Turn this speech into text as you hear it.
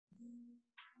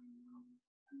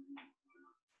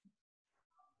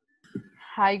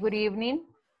Hi, good evening.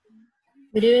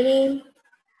 Good evening.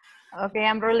 Okay,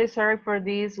 I'm really sorry for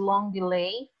this long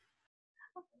delay.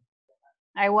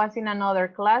 I was in another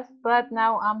class, but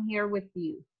now I'm here with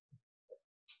you.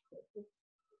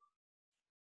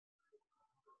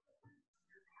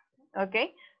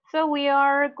 Okay, so we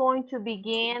are going to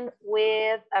begin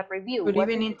with a review. Good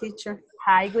evening, teacher.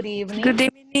 Hi, good evening. Good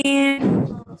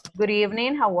evening. Good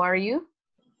evening, how are you?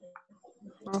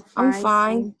 I'm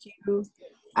fine. Thank you.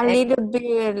 A little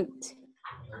bit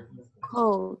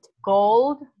cold.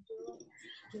 Cold?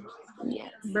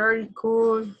 Yes. Very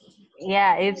cool.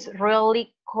 Yeah, it's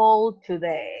really cold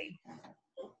today.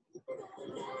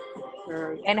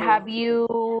 Very And cool. have you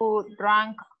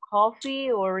drank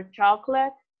coffee or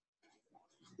chocolate?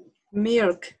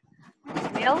 Milk.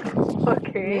 Milk?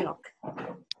 Okay. Milk.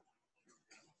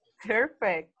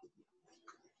 Perfect.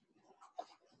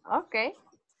 Okay.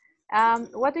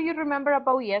 What do you remember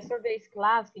about yesterday's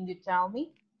class? Can you tell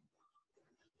me?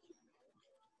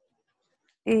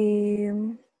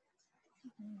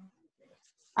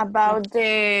 About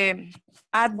the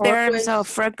adverbs of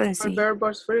frequency.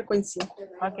 Adverbs frequency.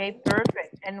 Okay,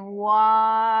 perfect. And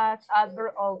what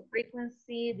adverb of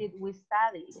frequency did we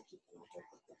study?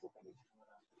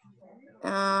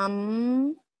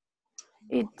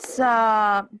 It's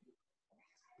I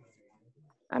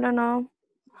don't know,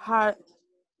 hardly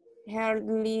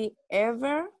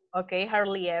ever. Okay,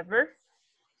 hardly ever.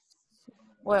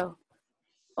 Well,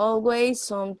 always,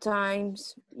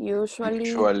 sometimes, usually,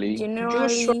 generally,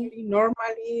 Usually,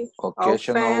 normally,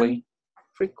 occasionally, often,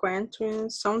 frequently,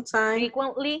 sometimes.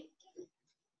 Frequently.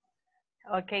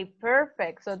 Okay,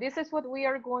 perfect. So this is what we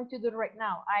are going to do right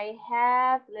now. I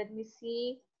have, let me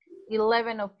see,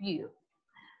 11 of you.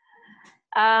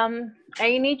 I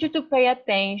need you to pay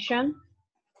attention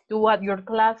to what your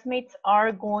classmates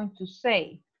are going to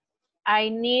say. I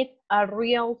need a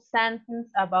real sentence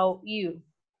about you,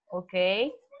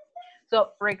 okay?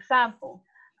 So, for example,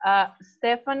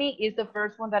 Stephanie is the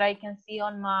first one that I can see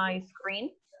on my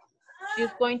screen.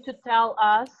 She's going to tell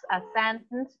us a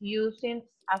sentence using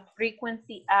a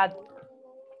frequency adverb,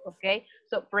 okay?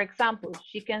 So, for example,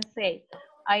 she can say,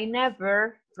 I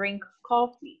never drink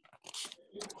coffee.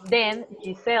 Then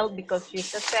Giselle, because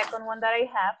she's the second one that I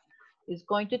have, is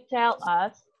going to tell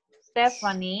us,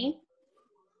 Stephanie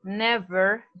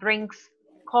never drinks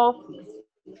coffee.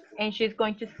 And she's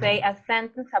going to say a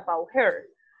sentence about her.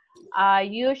 I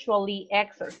usually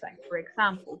exercise, for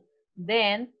example.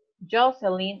 Then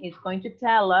Jocelyn is going to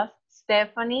tell us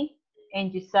Stephanie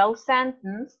and Giselle's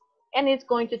sentence, and it's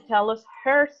going to tell us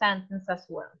her sentence as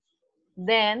well.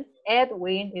 Then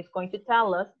Edwin is going to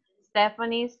tell us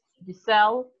Stephanie's,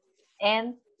 Giselle,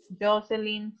 and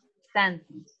Jocelyn's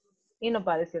sentence. Y nos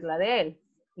va a decir la de él.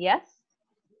 Yes?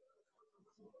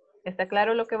 ¿Está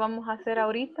claro lo que vamos a hacer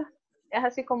ahorita? Es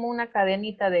así como una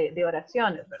cadenita de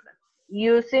oraciones, ¿verdad?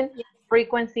 Using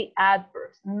frequency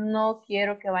adverbs. No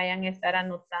quiero que vayan a estar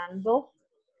anotando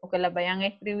o que las vayan a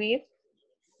escribir.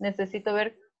 Necesito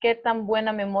ver qué tan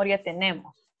buena memoria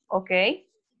tenemos. ¿Ok?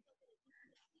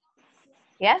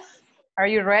 Yes?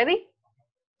 Are you ready?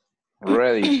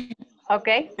 ready. Ok.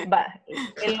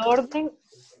 El orden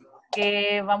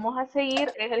que vamos a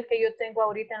seguir es el que yo tengo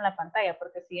ahorita en la pantalla,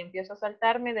 porque si empiezo a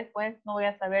saltarme, después no voy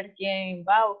a saber quién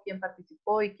va o quién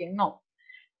participó y quién no.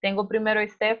 Tengo primero a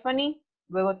Stephanie,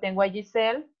 luego tengo a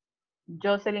Giselle,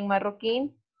 Jocelyn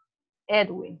Marroquín,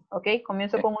 Edwin, ¿ok?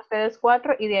 Comienzo con ustedes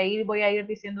 4 y de ahí voy a ir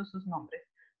diciendo sus nombres.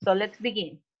 So, let's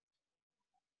begin.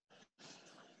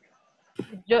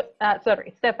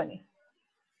 Sorry, Stephanie.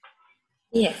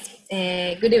 Yes,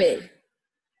 good evening.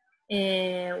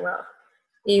 Well,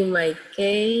 in my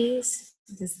case,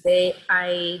 this day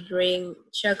I drink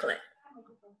chocolate.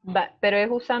 Pero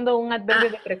es usando un adverbio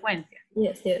de frecuencia.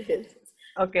 Yes.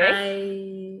 Ok.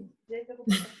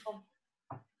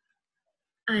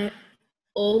 I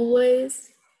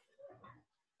always,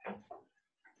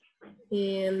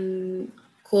 in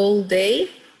cold day,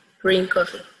 drink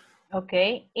coffee.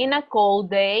 Ok. In a cold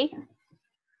day.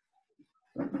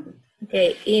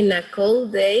 Okay, in a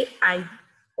cold day, I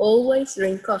always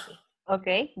drink coffee.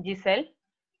 Ok. Giselle.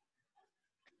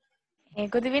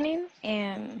 Good evening,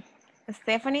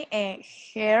 Stephanie.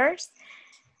 Here's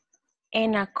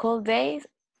in a cold day,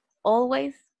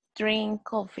 always drink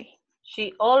coffee.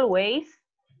 She always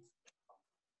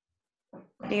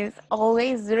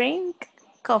always drink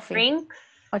coffee. drinks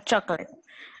or chocolate.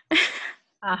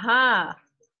 Aha.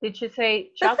 Did she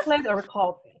say chocolate or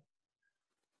coffee?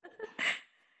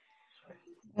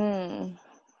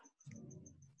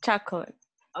 Chocolate.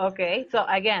 Okay, so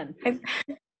again.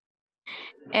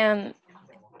 And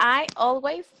I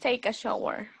always take a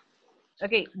shower.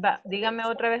 Ok, va, dígame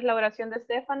otra vez la oración de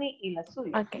Stephanie y la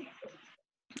suya. Okay.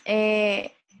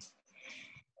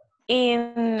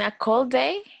 In a cold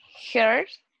day, her,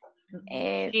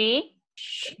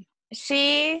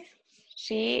 She,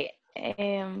 she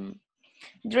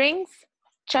drinks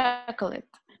chocolate.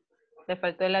 le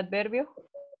faltó el adverbio.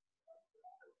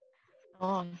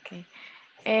 Oh, okay.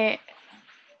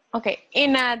 Okay.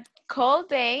 In a cold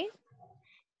day,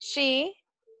 she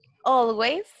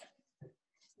always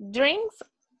drinks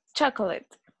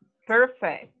chocolate.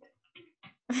 Perfect.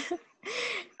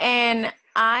 And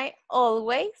I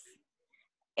always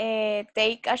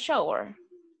take a shower.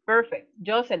 Perfect.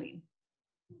 Jocelyn.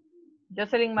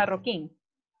 Jocelyn Marroquín.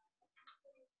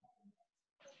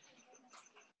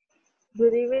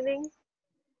 Good evening.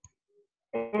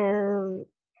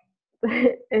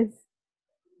 Es,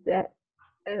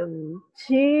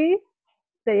 she,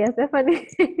 sería Stephanie.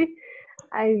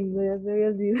 Ay, no, ya se había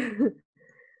olvidado.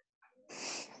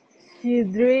 She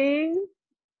drinks.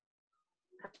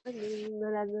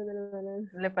 No.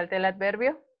 Le falta el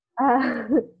adverbio. Ah,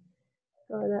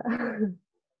 hola.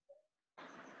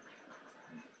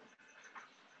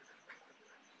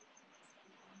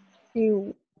 She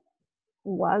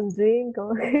one drink.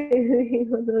 ¿Cómo que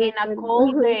dijo? No In a recuerdo.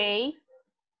 cold day.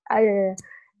 Ay, ay, ay.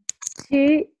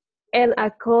 She in a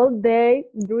cold day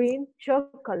drink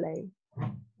chocolate.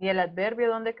 ¿Y el adverbio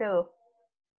dónde quedó?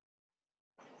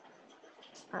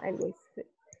 I will say.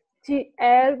 She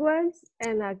always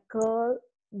in a cold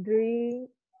drink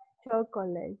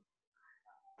chocolate.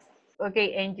 Ok,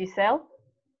 en Giselle.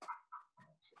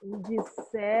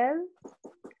 Giselle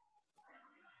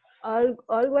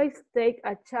always take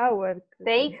a shower.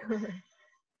 Take.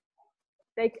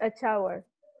 Take a shower.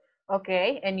 Ok,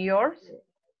 and yours.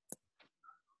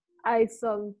 I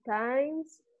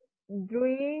sometimes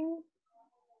drink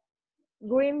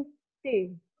green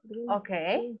tea.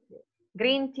 Okay. Tea.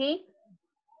 Green tea.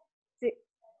 Sí.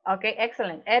 Okay,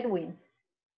 excellent. Edwin.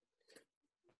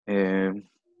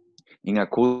 In a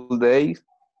cool day,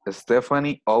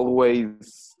 Stephanie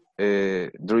always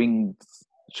drinks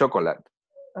chocolate.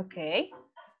 Okay.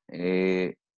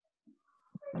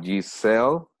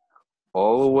 Giselle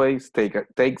always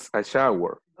takes a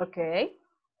shower. Okay.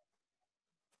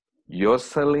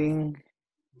 Jocelyn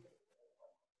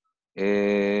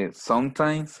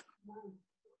sometimes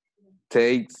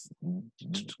takes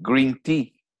green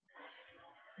tea.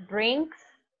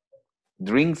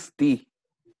 Drinks tea.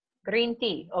 Green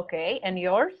tea. Okay, and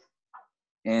yours?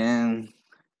 And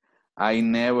I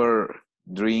never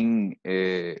drink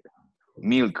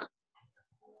milk.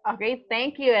 Okay,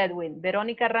 thank you, Edwin.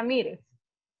 Verónica Ramírez.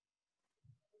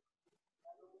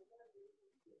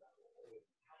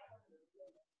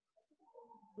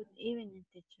 Good evening,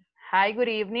 teacher. Hi, good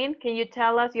evening. Can you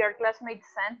tell us your classmates'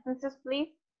 sentences, please?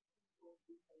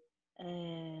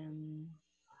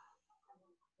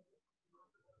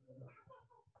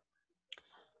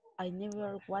 I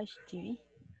never watch TV.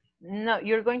 No,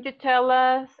 you're going to tell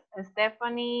us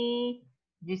Stephanie,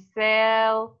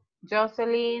 Giselle,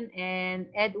 Jocelyn, and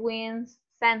Edwin's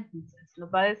sentences. Nos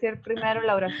va a decir primero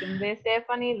la oración de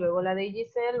Stephanie, luego la de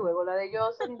Giselle, luego la de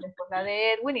Jocelyn, después la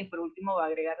de Edwin y por último va a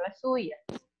agregar la suya.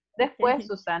 Después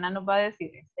Susana nos va a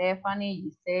decir Stephanie,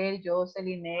 Giselle,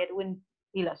 Jocelyn, Edwin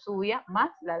y la suya,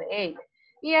 más la de ella.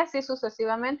 Y así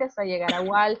sucesivamente hasta llegar a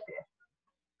Walter.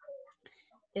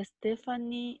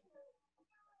 Stephanie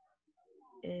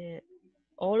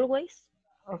always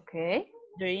Okay.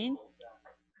 drink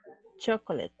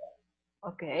chocolate.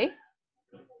 Okay.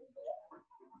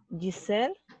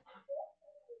 Giselle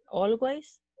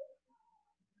always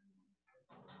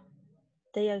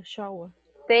takes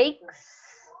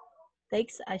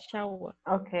a shower.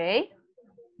 Okay.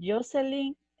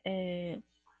 Jocelyn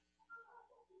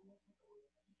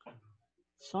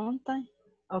sometimes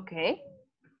Okay.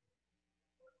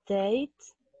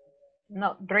 takes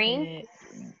Drink. drink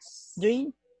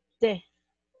tea.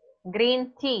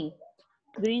 Green tea.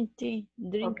 Green tea.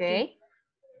 Drink Okay. tea.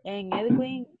 And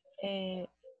Edwin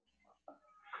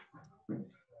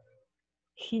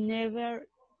he never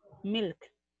milk.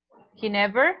 He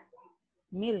never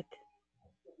Milk.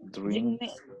 Drink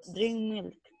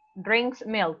milk. drinks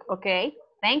milk. Okay.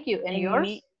 Thank you. And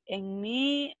yours?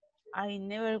 Me, I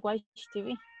never watch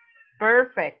TV.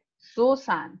 Perfect.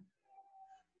 Susan.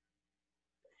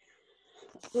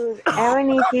 Good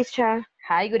evening, teacher.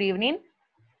 Hi, good evening.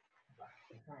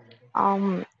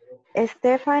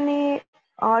 Stephanie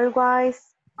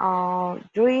always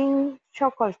drink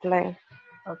chocolate.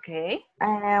 Okay.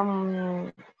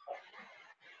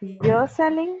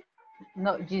 Jocelyn,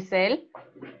 No, Giselle.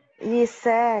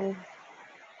 Giselle,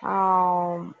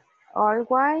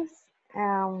 always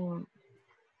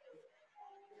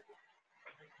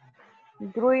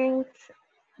drinks.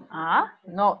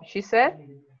 No, she said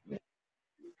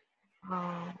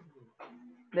Uh,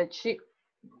 that she.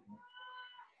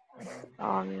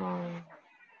 oh no.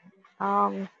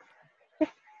 Um,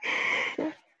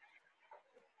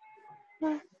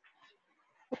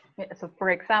 Yeah, so for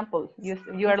example,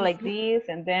 you are like this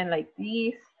and then like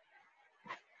this.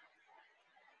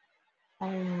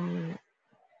 um,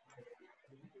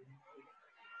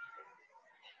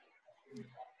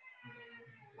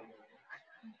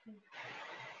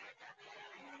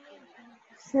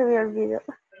 se me olvidó.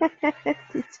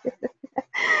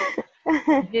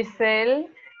 Giselle,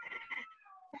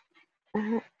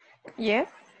 Yes.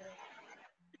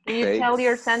 can you tell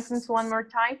your Takes. sentence one more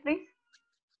time, please?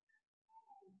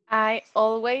 I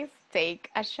always take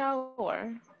a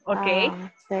shower. Okay.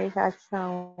 Take a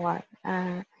shower.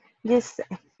 Yes,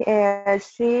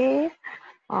 she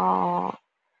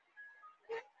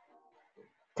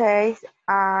takes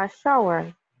a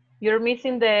shower. You're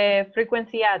missing the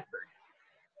frequency adverb.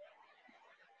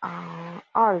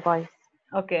 Always.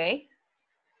 Okay.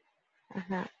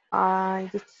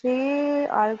 She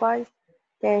always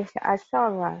takes a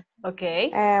shower. Okay.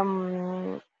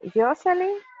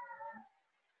 Jocelyn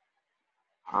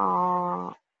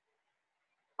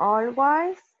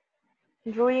always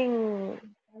drink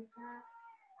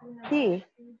tea.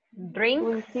 Drink.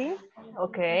 Drink tea.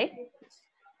 Okay.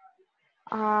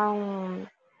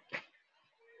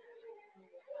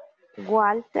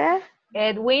 Walter,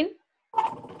 Edwin.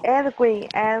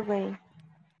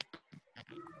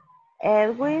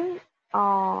 Edwin,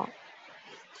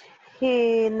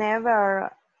 he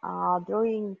never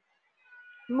drink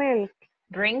milk.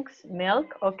 Drinks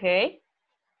milk. Okay.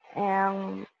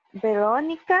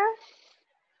 Veronica,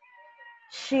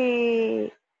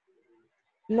 she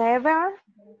never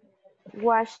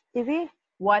watch TV.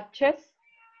 Watches.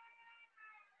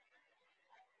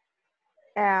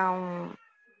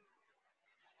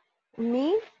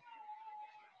 Me,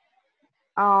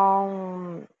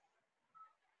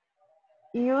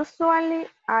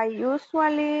 I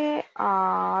usually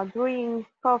drink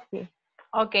coffee.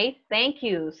 Okay. Thank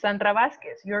you. Sandra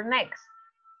Vasquez, you're next.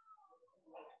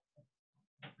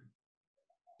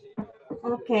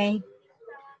 Okay.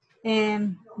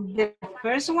 The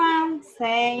first one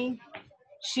say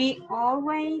she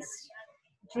always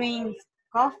drinks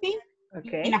coffee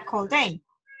Okay. in a cold day.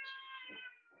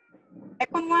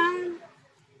 Second one,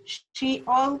 she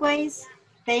always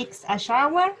takes a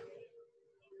shower.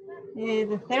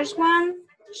 The third one,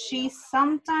 she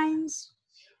sometimes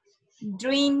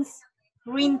drinks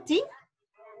green tea.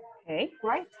 Okay.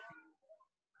 Right?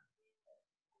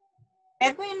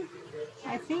 Edwin,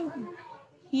 I think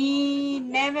he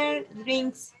never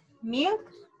drinks milk.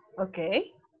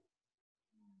 Okay.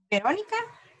 Veronica,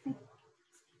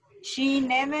 she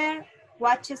never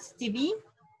watches TV.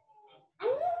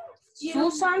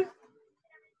 Susan,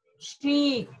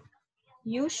 she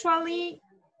usually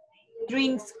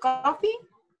drinks coffee.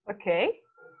 Okay.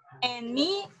 And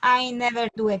me, I never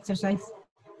do exercise.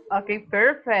 Okay,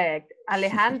 perfect.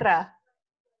 Alejandra.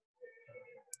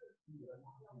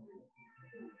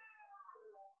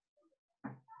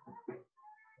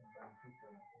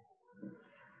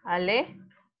 Ale.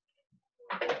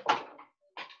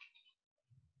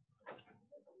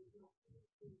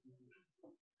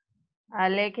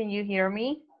 Ale, can you hear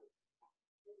me?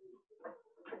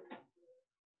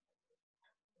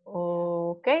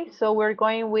 Okay, so we're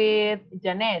going with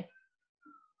Janet.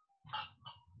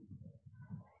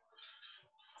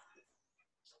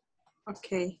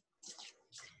 Okay.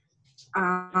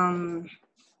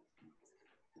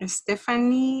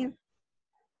 Stephanie,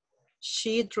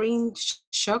 she drinks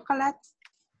chocolate.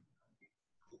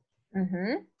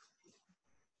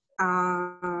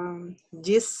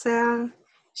 Giselle,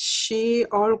 she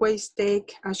always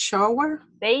takes a shower.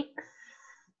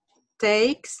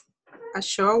 Takes a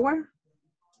shower.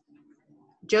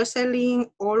 Jocelyn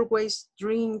always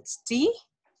drinks tea.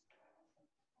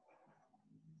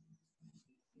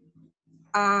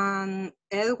 And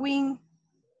Edwin,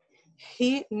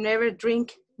 he never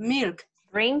drink milk.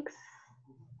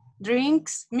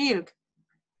 Drinks milk.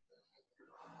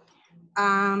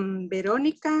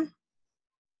 Veronica,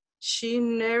 she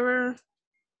never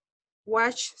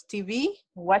watches TV.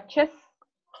 Watches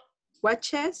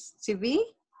TV.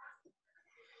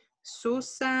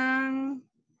 Susan,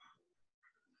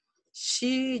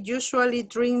 she usually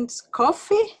drinks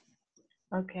coffee.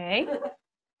 Okay.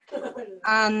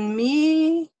 And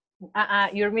me.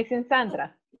 You're missing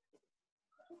Sandra.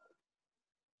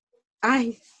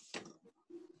 Ay.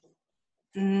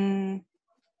 No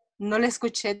la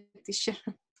escuché, teacher.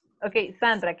 Okay,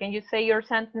 Sandra, can you say your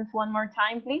sentence one more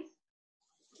time, please?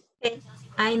 Okay.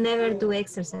 I never do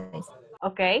exercise.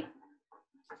 Okay.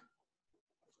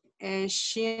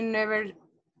 She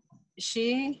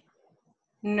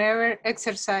never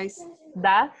exercise.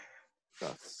 Does.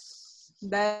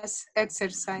 Does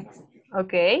exercise.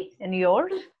 Okay. And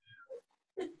yours?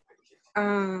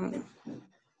 Um,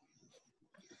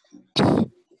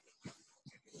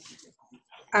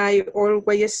 I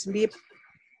always sleep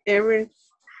every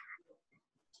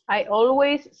I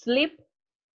always sleep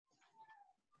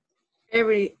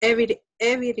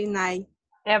night.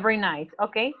 every night.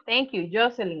 Okay. Thank you,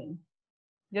 Jocelyn.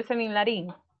 Jocelyn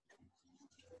Larin.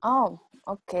 Oh,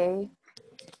 okay.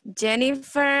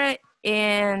 Jennifer,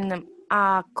 in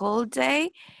a cold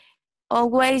day,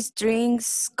 always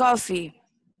drinks coffee.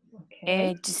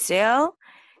 Okay. Giselle,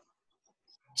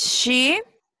 she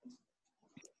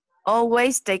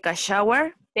always take a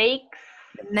shower. Takes.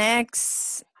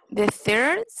 Next, the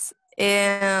third,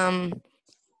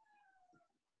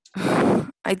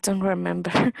 I don't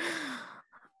remember.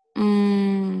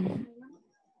 Mm,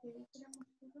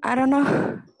 I don't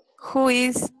know who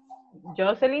is.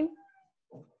 Jocelyn.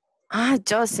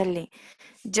 Jocelyn.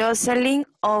 Jocelyn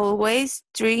always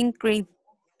drink green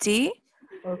tea.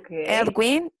 Okay.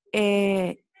 Edwin,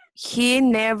 he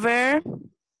never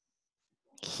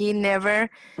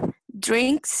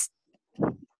drinks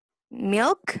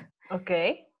milk.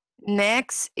 Okay.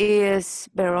 Next is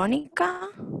Veronica.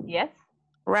 Yes.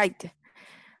 Right.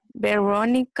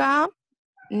 Veronica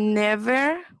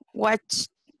never watches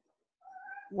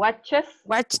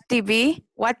TV.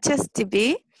 Watches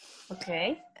TV.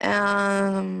 Okay.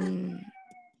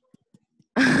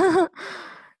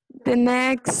 The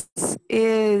next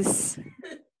is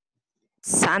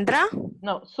Sandra.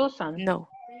 No, Susan. No.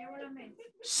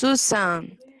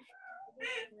 Susan.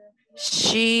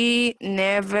 She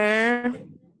never.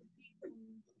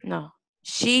 No.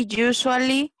 She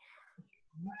usually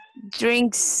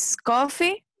drinks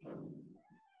coffee.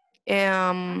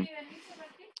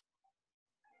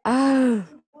 Ah,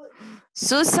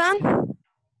 Susan.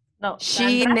 No,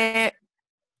 She Sandra.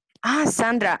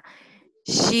 Sandra.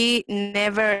 She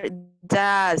never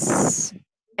does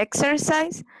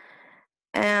exercise.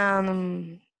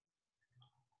 Janet.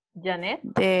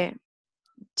 The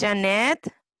Janet.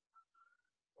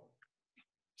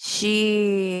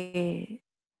 She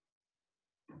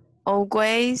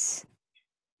always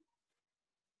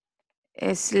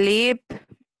sleep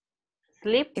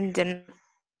Sleep.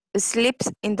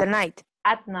 Sleeps in the night.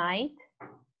 At night.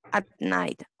 At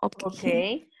night. Okay.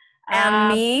 Okay. And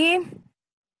me,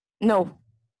 no.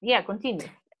 Yeah, continue.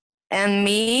 And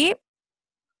me,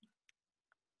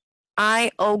 I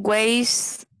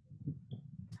always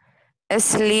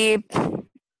sleep.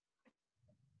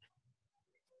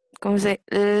 ¿Cómo se?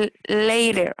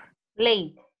 Later.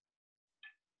 Late.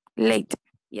 Late.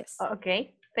 Yes.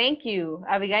 Okay. Thank you,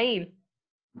 Abigail.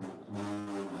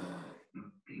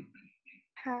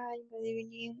 Hi, good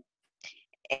evening.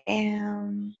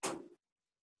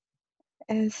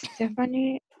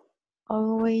 Stephanie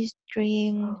always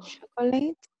drinks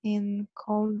chocolate in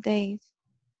cold days.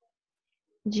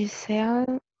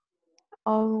 Giselle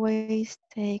always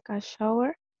take a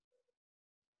shower.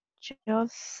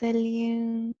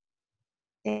 Jocelyn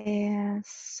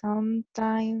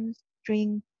sometimes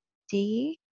drink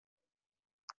tea.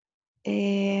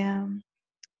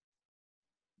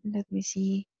 Let me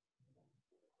see.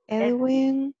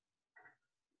 Edwin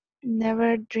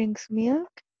never drinks milk.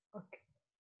 Okay.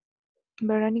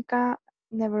 Veronica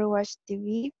never watch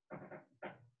TV.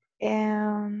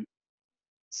 And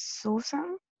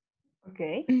Susan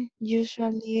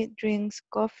usually drinks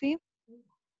coffee.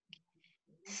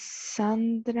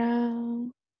 Sandra,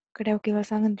 creo que iba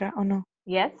Sandra o no.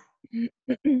 Yes.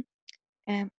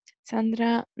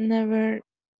 Sandra never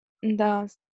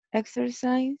does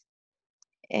exercise.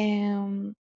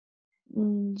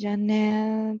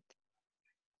 Janet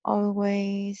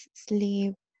always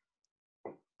sleep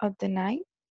at the night.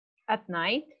 At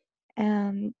night.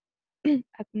 And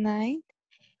at night,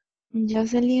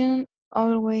 Jocelyn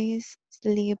always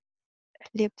sleeps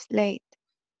late.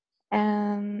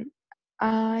 And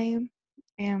I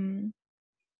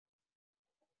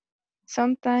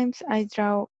sometimes I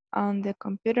draw on the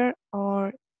computer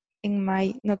or in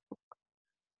my notebook.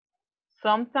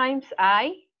 Sometimes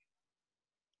I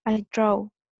draw.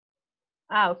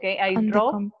 Okay. I on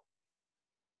draw.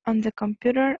 On the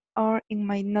computer or in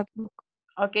my notebook.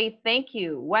 Okay. Thank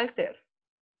you, Walter.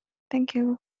 Thank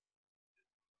you.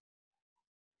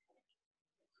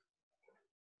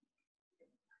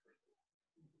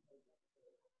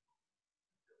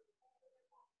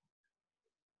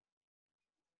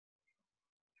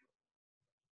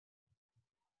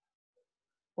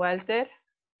 Walter.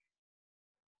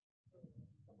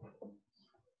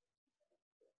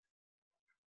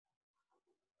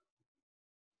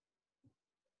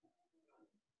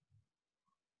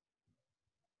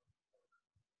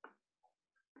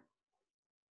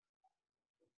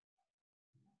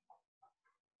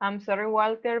 I'm sorry,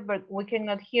 Walter, but we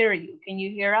cannot hear you. Can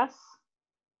you hear us?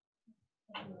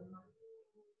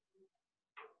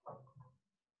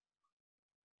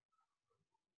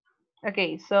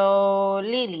 Okay, so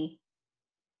Lily.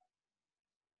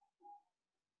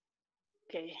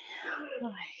 Okay.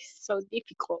 So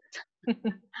difficult.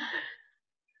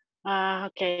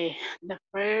 Okay. The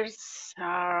first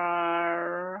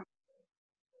are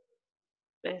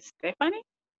Stephanie.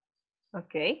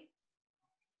 Okay.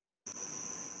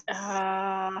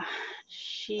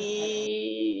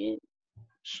 She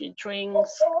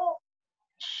drinks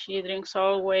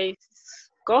always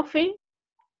coffee.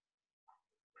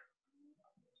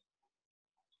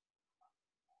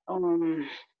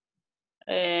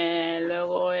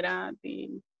 Luego era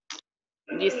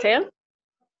Giselle.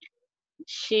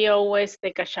 She always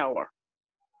take a shower.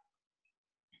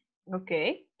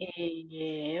 Okay.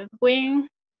 Edwin,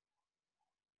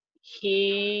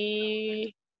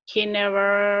 he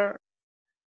never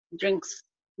drinks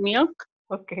milk.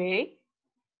 Okay.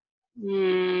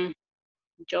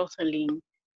 Jocelyn,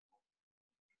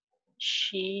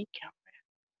 she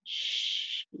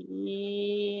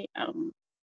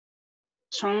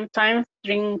sometimes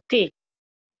drink tea.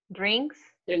 Drinks.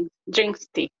 Drinks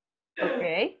tea.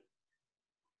 Okay.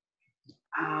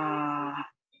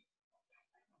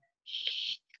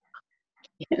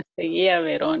 Seguía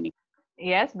Verónica.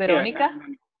 Yes, Verónica.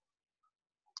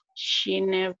 She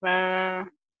never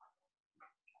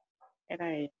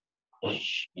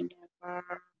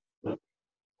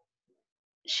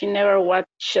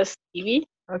watches TV.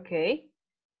 Okay.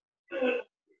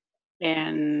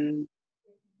 And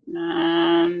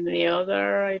the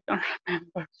other, I don't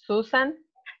remember. Susan.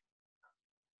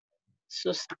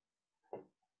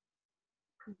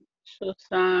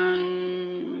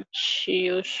 Susan, she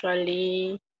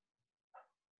usually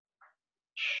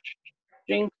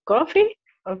drink coffee.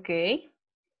 Okay.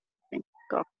 Drink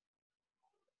coffee.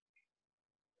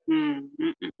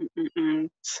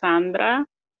 Sandra,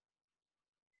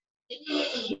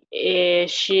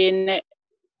 she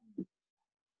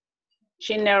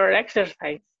never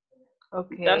exercise.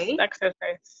 Okay. Does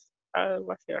exercise.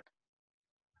 What's your?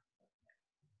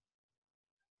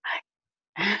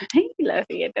 La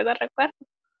siguiente no recuerdo.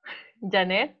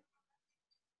 Janet.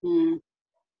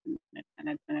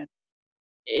 Janet.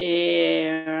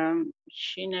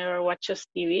 She never watches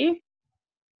TV.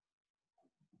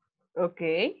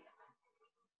 Okay.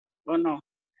 ¿O no?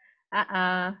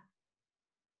 Ay,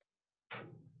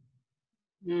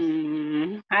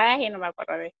 no me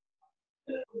acuerdo de.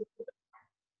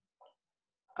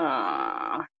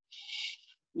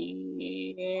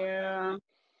 Yeah.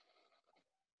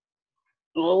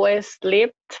 Always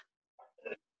slept.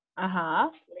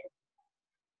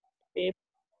 Sleep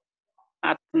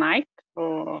at night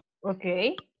or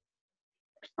okay.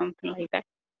 Something like that.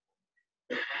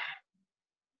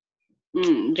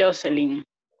 Jocelyn.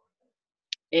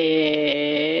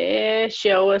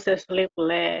 She always sleep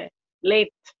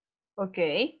late.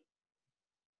 Okay.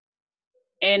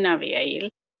 En Abigail.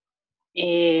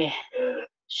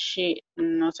 She,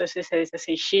 no sé si se dice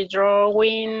así, she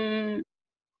drawing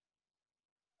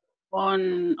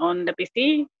on the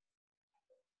PC.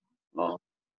 Oh.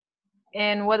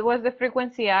 And what was the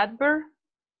frequency adverb?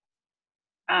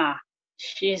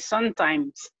 She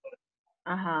sometimes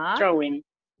drawing.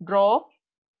 Draw.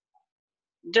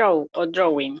 Draw or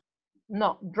drawing.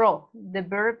 No, draw. The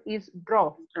verb is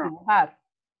draw. Dibujar.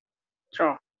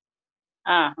 Draw.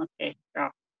 Okay.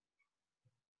 Draw.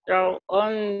 Draw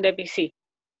on the PC.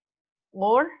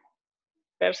 Or?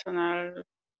 Personal.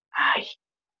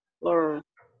 Or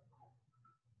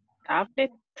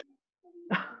tablet.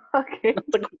 Okay. No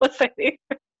sé cómo se dice.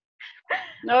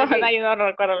 No, okay. No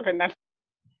recuerdo al final.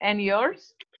 And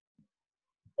yours?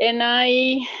 And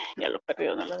ya lo perdí,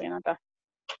 no lo había notado.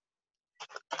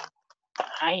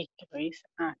 ¿Qué lo hice?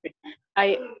 Sí.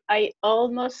 I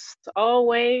almost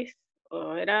always,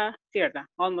 era cierta,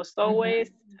 almost always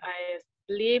I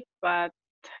sleep at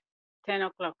 10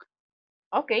 o'clock.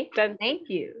 Okay, thank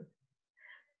you.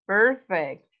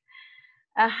 Perfect.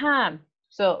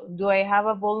 So, do I have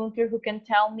a volunteer who can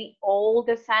tell me all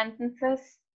the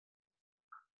sentences?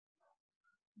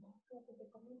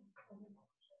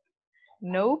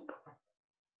 Nope.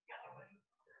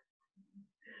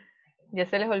 Ya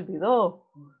se les olvidó.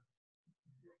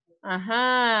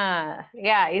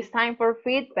 Yeah, it's time for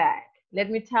feedback. Let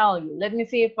me tell you. Let me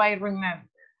see if I remember.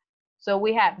 So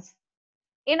we have,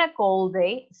 in a cold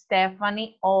day,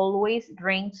 Stephanie always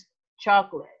drinks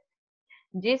chocolate.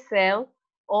 Giselle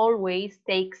always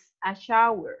takes a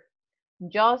shower.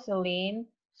 Jocelyn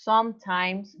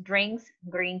sometimes drinks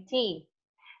green tea.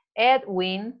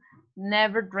 Edwin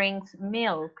never drinks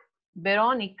milk.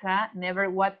 Veronica never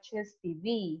watches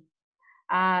TV.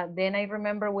 Then I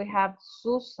remember we have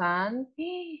Susan.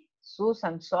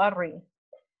 Susan, sorry.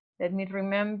 Let me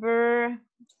remember.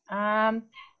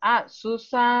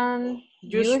 Susan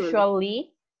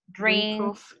usually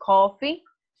drinks coffee.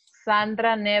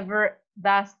 Sandra never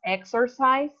does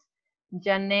exercise.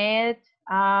 Janet,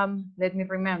 let me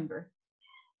remember.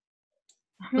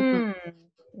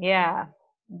 Yeah,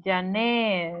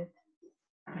 Janet.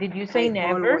 Did you say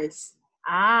never? Always.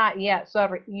 Yeah,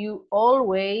 sorry. You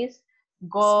always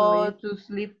go to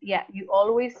sleep. Yeah, you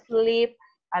always sleep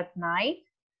at night.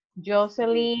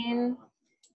 Jocelyn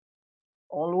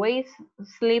always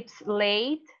sleeps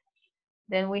late.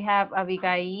 Then we have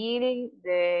Abigail,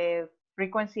 the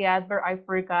frequency adverb. I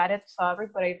forgot it, sorry,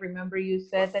 but I remember you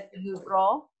said that you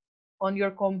draw on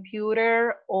your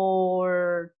computer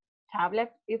or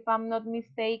tablet, if I'm not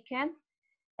mistaken.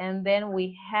 And then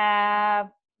we have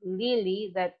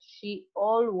Lily, that she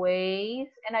always,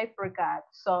 and I forgot,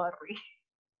 sorry.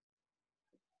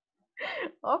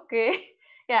 Okay,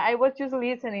 yeah, I was just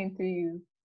listening to you.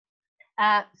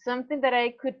 Something that I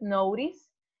could notice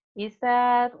is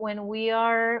that when we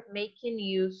are making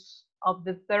use of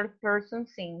the third person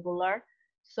singular,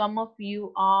 some of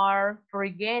you are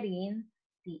forgetting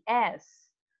the S.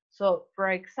 So, for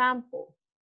example,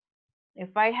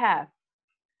 if I have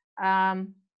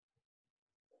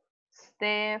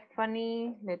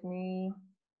Stephanie,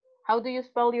 how do you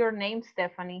spell your name,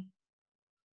 Stephanie?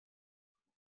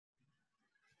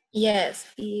 Yes,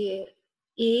 E-S-T-E-F-I.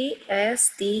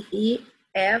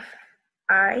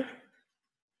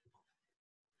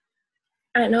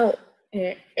 I know.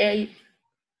 A-N.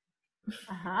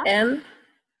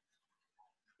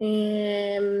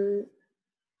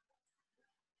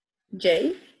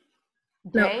 J.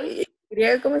 No,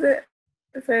 ¿cómo se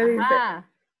dice?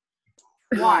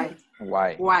 Why?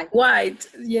 Why? White.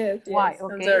 Yes. Why? I'm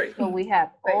Okay. sorry. So we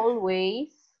have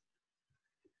always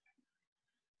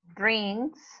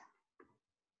drinks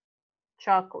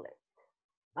chocolate.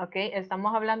 Ok,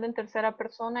 estamos hablando en tercera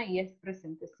persona y es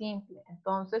presente simple.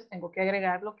 Entonces tengo que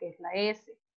agregar lo que es la S.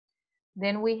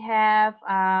 Then we have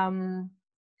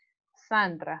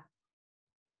Sandra.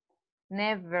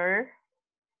 Never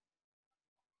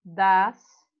does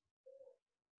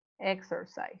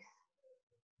exercise.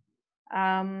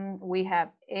 We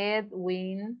have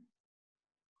Edwin.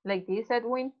 Like this,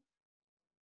 Edwin?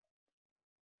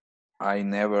 I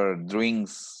never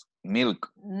drinks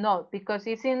milk. No, because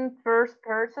it's in first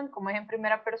person, como es en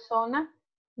primera persona,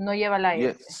 no lleva la S.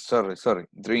 Yes, sorry.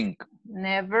 Drink.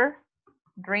 Never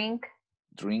drink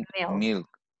milk.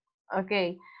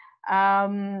 Okay.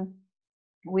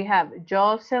 We have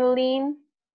Jocelyn.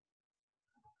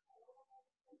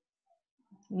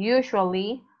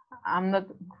 Usually, I'm not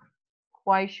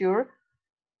quite sure,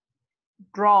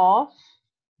 draws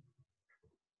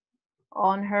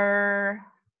on her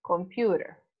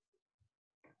computer.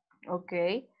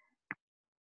 Okay.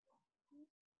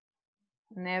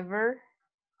 Never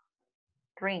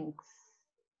drinks.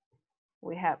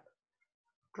 We have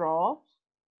draws.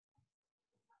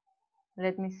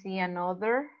 Let me see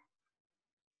another.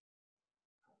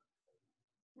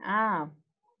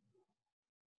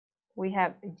 We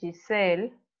have Giselle.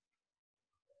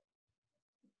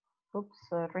 Oops,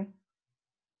 sorry.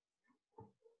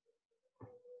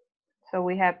 So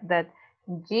we have that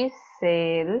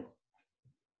Giselle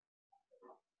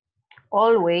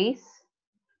always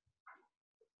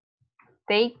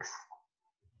takes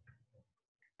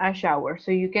a shower.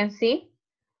 So you can see,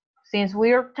 since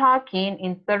we are talking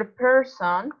in third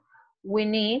person, we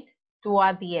need to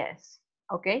add the S.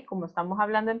 ¿Ok? Como estamos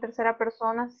hablando en tercera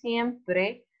persona,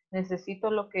 siempre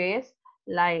necesito lo que es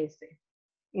la S.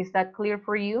 Is that clear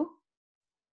for you?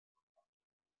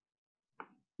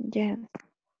 Yes.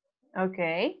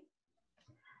 Okay.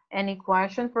 Any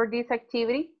question for this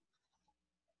activity?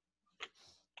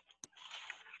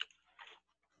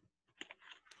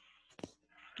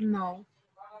 No.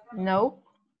 No?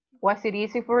 Was it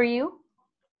easy for you?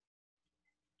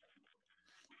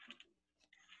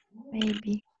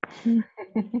 Maybe.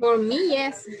 For me,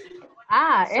 yes.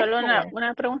 Solo excellent.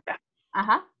 una pregunta.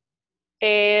 Ajá.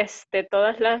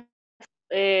 Todas las,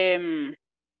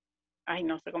 ay,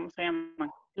 no sé cómo se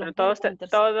llaman, pero todas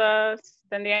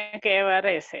tendrían que llevar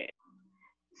ese.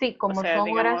 Sí, como o sea, son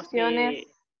digamos, oraciones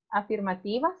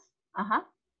afirmativas. Ajá.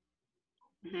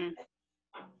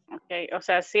 Okay, o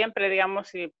sea, siempre, digamos,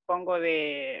 si pongo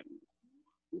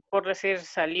por decir,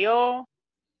 salió,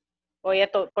 o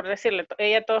ella, por decirle,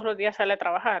 ella todos los días sale a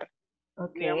trabajar.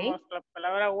 Okay. Digamos, la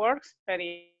palabra works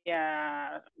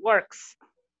sería works.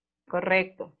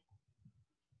 Correcto.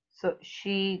 So,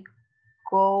 she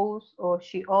goes or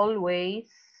she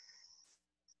always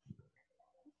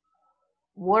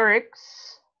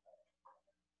works,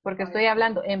 porque estoy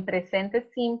hablando en presente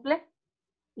simple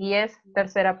y es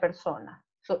tercera persona.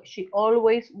 So she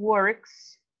always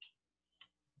works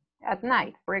at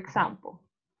night, for example.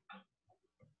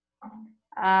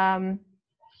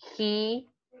 He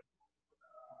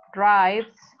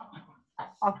drives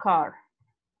a car.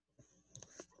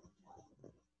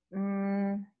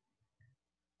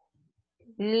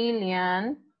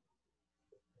 Lillian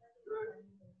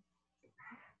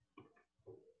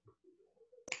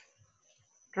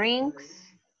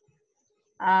drinks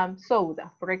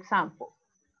soda, for example.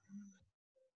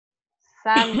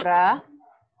 Sandra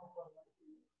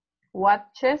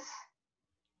watches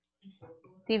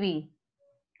TV.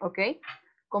 ¿Ok?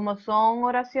 Como son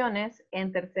oraciones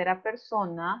en tercera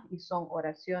persona y son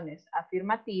oraciones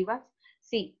afirmativas,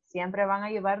 sí, siempre van a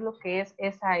llevar lo que es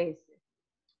SAS.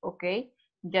 ¿Ok?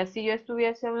 Ya si yo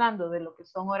estuviese hablando de lo que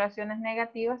son oraciones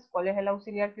negativas, ¿cuál es el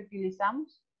auxiliar que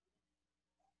utilizamos?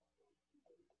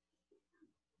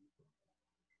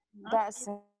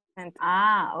 Doesn't.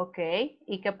 Ah, ok.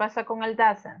 ¿Y qué pasa con el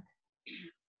doesn't?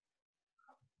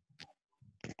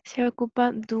 Se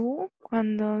ocupa do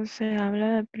cuando se habla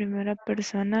de primera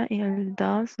persona y el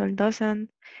does o el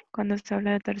doesn't cuando se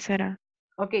habla de tercera.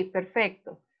 Ok,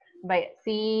 perfecto. Vaya,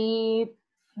 si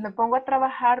me pongo a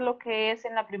trabajar lo que es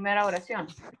en la primera oración.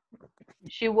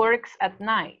 She works at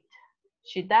night.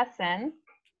 She doesn't.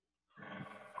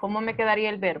 ¿Cómo me quedaría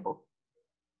el verbo?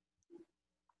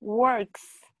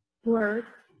 Works. Work.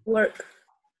 Work.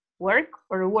 Work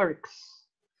or works?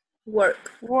 Work.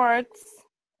 Works.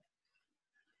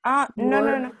 Ah, no,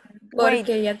 no, no. Wait,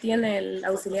 Porque ya tiene el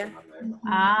auxiliar. de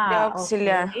Ah,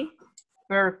 auxiliar. ok.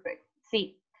 Perfect.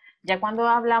 Sí. Ya cuando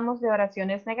hablamos de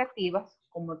oraciones negativas,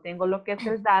 como tengo lo que es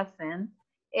el doesn't,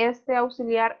 este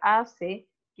auxiliar hace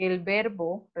que el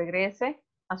verbo regrese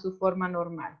a su forma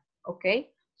normal. ¿Ok?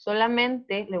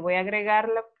 Solamente le voy a agregar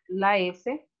la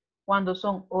S cuando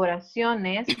son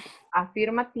oraciones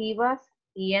afirmativas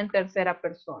y en tercera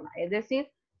persona. Es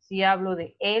decir, si hablo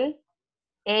de él,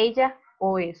 ella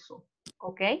o eso.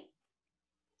 ¿Ok?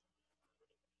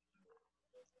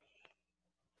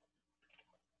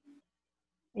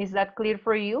 Is that clear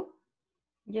for you?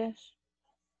 Yes.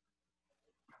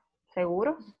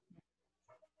 ¿Seguros?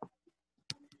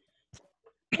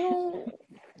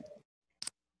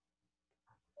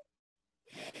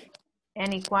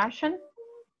 Any question?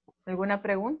 ¿Alguna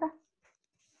pregunta?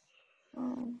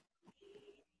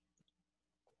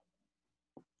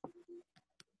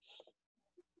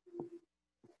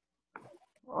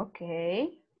 Ok.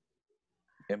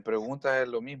 En preguntas es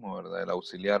lo mismo, ¿verdad? El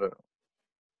auxiliar,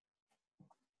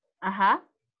 Ajá.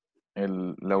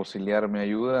 el auxiliar me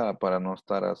ayuda para no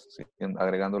estar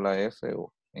agregando la S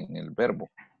o en el verbo.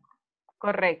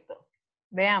 Correcto.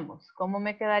 Veamos, ¿cómo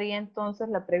me quedaría entonces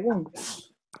la pregunta?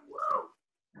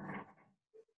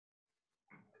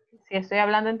 Si estoy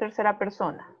hablando en tercera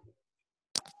persona.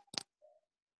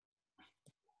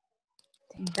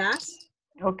 Does.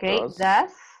 Ok,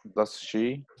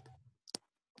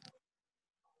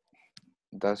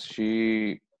 Does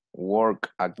she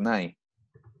work at night?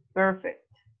 Perfect.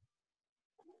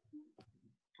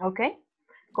 Ok.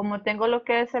 Como tengo lo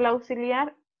que es el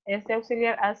auxiliar, este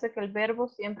auxiliar hace que el verbo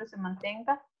siempre se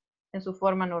mantenga en su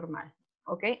forma normal.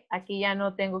 Ok. Aquí ya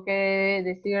no tengo que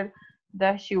decir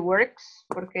does she works,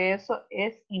 porque eso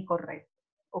es incorrecto.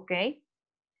 Ok.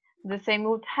 The same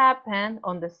would happen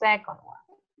on the second one.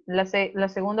 La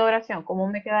segunda oración, ¿cómo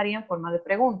me quedaría en forma de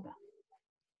pregunta?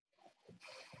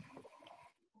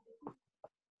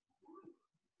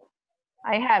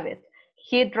 I have it.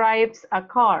 He drives a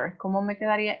car. ¿Cómo me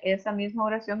quedaría esa misma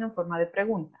oración en forma de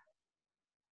pregunta?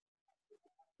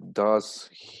 Does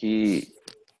he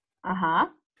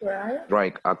Ajá.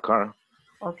 drive a car?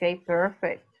 Okay,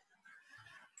 perfect.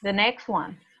 The next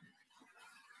one.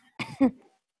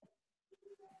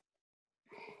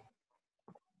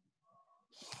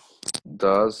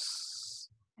 Does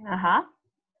Ajá.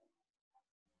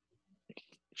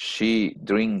 she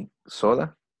drink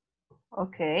soda?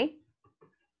 Okay.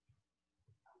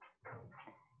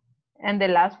 And the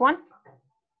last one?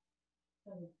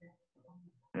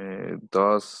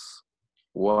 Does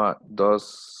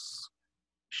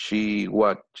she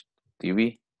watch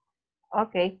TV?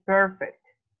 Okay, perfect.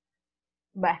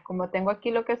 Va, como tengo aquí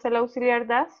lo que es el auxiliar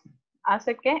does,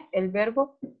 hace que el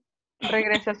verbo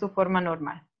regrese a su forma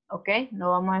normal. ¿Ok?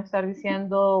 No vamos a estar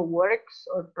diciendo works,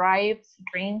 or drives,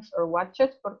 drinks, or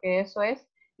watches, porque eso es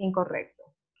incorrecto.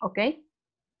 ¿Ok?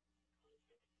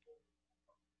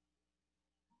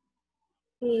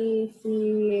 Y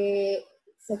si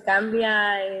se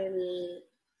cambia el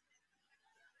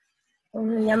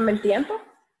 ¿Cómo se llama el tiempo?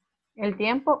 El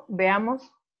tiempo,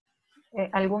 veamos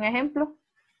algún ejemplo.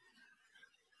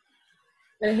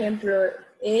 Por ejemplo,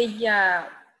 ella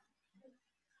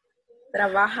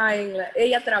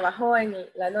trabajó en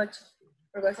la noche.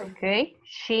 Algo así. Ok.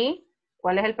 She.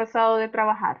 ¿Cuál es el pasado de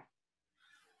trabajar?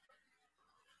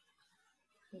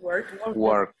 Work.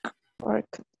 Work.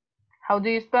 Work. How do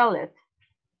you spell it?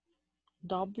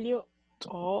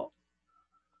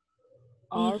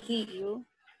 E-T.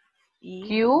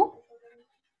 Q.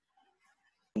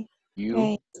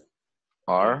 You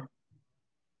are.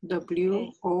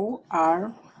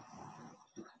 W-O-R-K.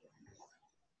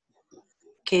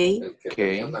 K.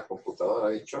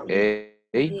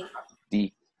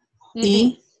 A-D.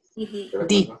 E-D.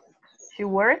 She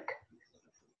worked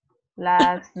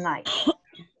last night.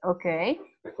 Ok.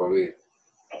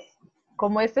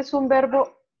 Como este es un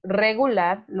verbo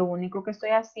regular, lo único que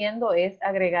estoy haciendo es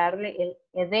agregarle el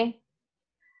ed.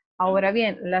 Ahora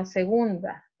bien, la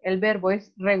segunda, ¿el verbo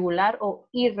es regular o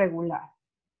irregular?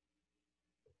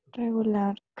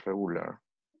 Regular. Regular.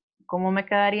 ¿Cómo me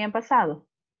quedaría en pasado?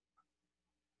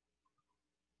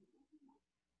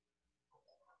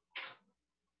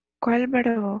 ¿Cuál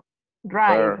verbo?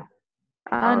 Drive. Where.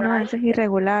 Ah, no, ese es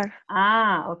irregular.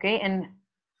 Ah, ok.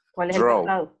 ¿Cuál es el Draw.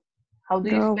 pasado? How do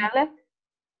you Draw. spell it?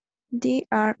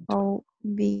 D-R-O-V-E.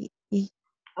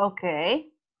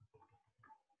 Okay.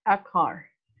 A car.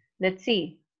 Let's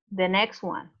see. The next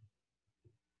one.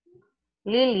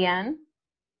 Lillian.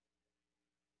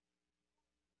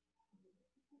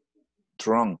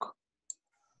 Drunk.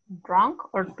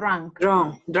 Drunk or drunk?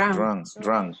 Drunk. Drunk.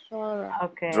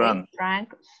 Okay. Drunk.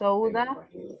 Drank soda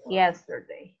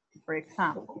yesterday, for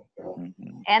example.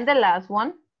 Mhm. And the last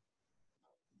one.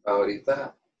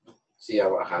 Ahorita sí ha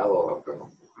bajado,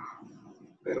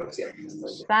 pero siempre está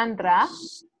allí. Sandra.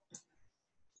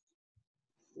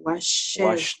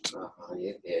 Washed. Ajá, y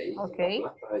ahí Okay. en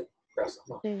la planta hay casas,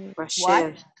 ¿no? Washed.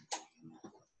 Watched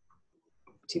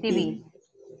TV. TV.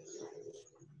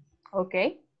 Ok.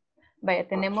 Vaya,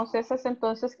 tenemos esas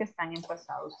entonces que están en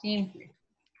pasado simple.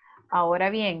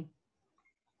 Ahora bien,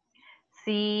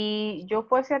 si yo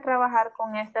fuese a trabajar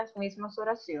con estas mismas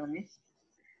oraciones,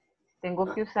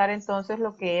 tengo que usar entonces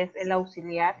lo que es el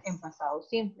auxiliar en pasado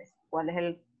simple. ¿Cuál es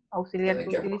el auxiliar que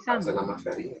Tienen que ponerse la utilizamos?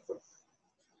 mascarilla. Pues.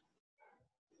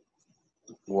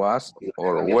 Was Y las or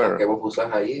herramientas where. que vos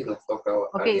usas ahí las toca a Ok,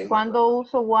 alguien. ¿cuándo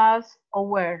uso was o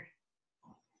were?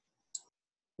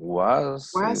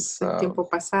 Was Was is el tiempo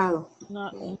pasado.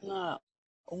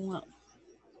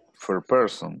 for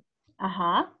person.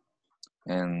 Ajá.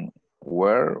 And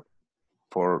where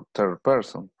for third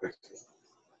person.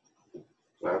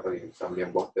 Claro, y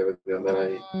también vos debes de andar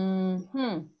ahí.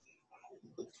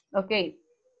 Ok,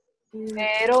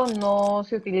 pero no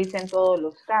se utiliza en todos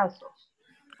los casos.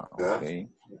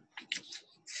 Okay.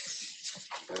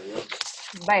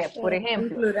 Vaya, por En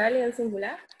ejemplo, plural y en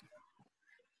singular.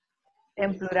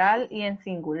 en plural y en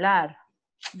singular.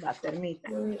 Va,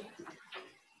 permítanme.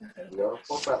 Yo,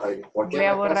 Voy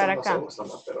a borrar acá. No se usa,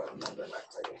 ¿no? Pero andando en la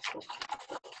calle.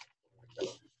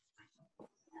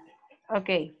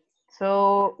 Okay,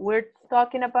 so we're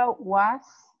talking about was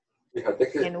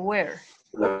Fíjate que and where.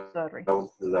 Sorry.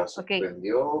 la Okay,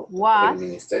 suspendió el was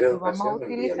Ministerio de lo vamos a Educación el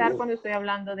día utilizar 1, cuando estoy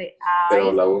hablando de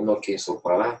pero I, la U no quiso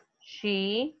parar.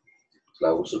 she,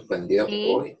 La U suspendió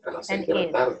he, hoy a las 6 and de la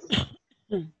it. tarde.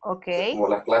 Okay, Como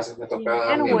las clases me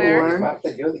tocaban and el where. lunes y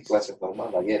martes, yo di clases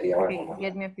normales ayer y ahora Okay,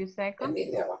 give me a few en seconds.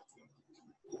 línea va.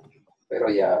 Pero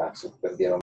ya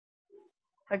suspendieron.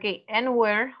 Okay, and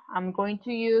where I'm going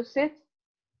to use it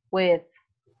with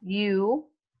you,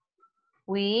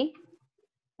 we,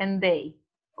 and they.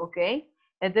 Okay,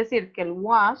 es decir, que el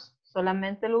was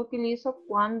solamente lo utilizo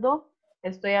cuando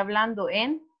estoy hablando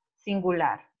en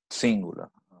singular. Singular.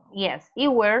 Yes, y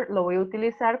where lo voy a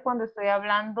utilizar cuando estoy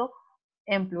hablando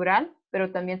en plural,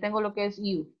 pero también tengo lo que es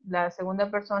you, la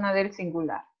segunda persona del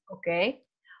singular. Ok,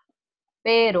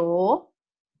 pero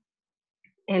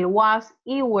el was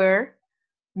y were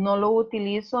no lo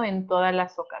utilizo en todas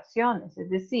las ocasiones. Es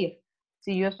decir,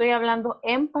 si yo estoy hablando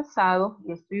en pasado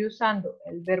y estoy usando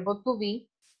el verbo to be,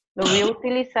 lo voy a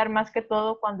utilizar más que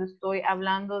todo cuando estoy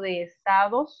hablando de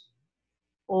estados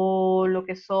o lo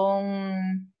que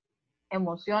son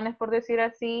emociones, por decir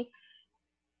así,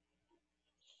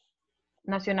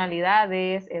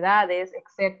 nacionalidades, edades,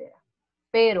 etc.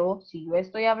 Pero si yo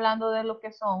estoy hablando de lo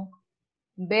que son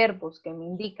verbos que me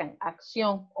indican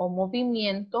acción o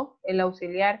movimiento, el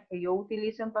auxiliar que yo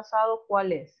utilizo en pasado,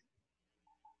 ¿cuál es?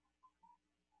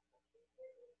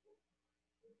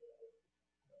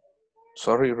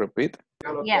 Sorry, repeat.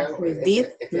 Yo lo que Yes. hago El es did,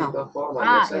 que hay no. dos formas de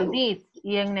Ah, el hacerlo. did.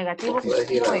 Y en negativo,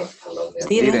 Puedes ir ¿cómo a es? la unidad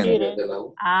Didn't. de la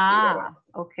U. Ah,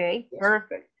 ok,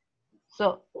 perfect.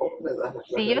 So, O le das la si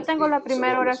clave yo al tengo did la y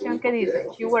primera solo le oración subes que dice,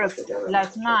 videos she y worked ya de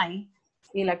last la night,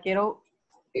 y la quiero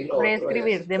Y lo otro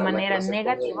reescribir es de dar la manera clase con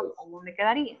negativa, ellos, ¿cómo me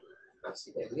quedaría?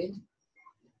 así en línea,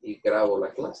 y grabo la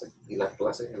clase, y las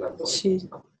clases en las dos. She,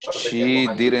 Aparte que She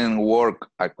hemos didn't work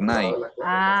at ayudado night. de la clase,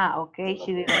 Ah, ok,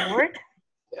 she didn't work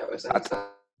y a veces At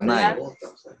esa night. pregunta,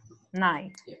 o sea,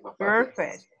 night. y es más fácil.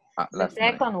 Perfect. The Last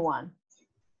night. second one.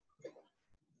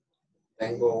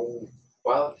 Tengo un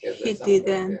cuadro que es de He esa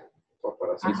didn't manera, He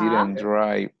corporación, didn't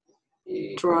drive.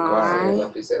 y drive con el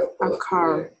lapicero puedo a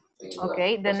car. escribir en la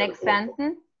Okay, the tercer next punto.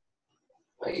 sentence.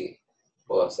 Ahí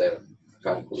puedo hacer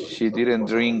cálculos. She didn't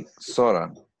drink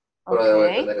soda. Pero debo de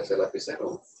Okay, tener ese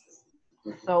lapicero.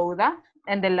 soda.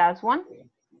 And the last one.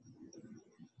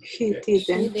 He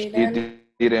didn't.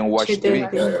 He didn't watch She TV.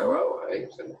 didn't. Queda grabado ahí,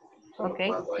 o sea, solo Okay,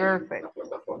 mando ahí perfect. la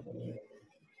plataforma.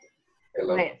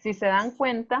 Vaya, si se dan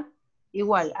cuenta,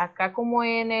 igual, acá como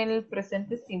en el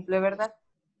presente simple, ¿verdad?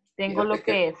 Tengo lo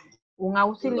que es un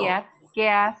auxiliar que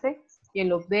hace que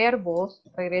los verbos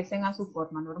regresen a su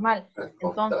forma normal.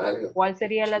 Entonces, ¿cuál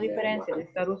sería la diferencia de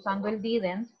estar usando el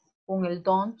didn't con el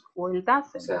don't o el O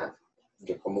doesn't? sea,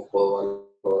 yo cómo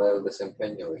puedo valorar el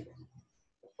desempeño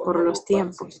Por los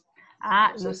tiempos.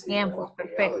 Ah, No sé los si tiempos, me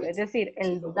perfecto. pegado, Es decir,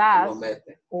 el si lo does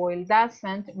mete, o el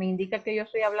doesn't me indica que yo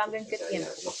estoy hablando en o qué sea, tiempo.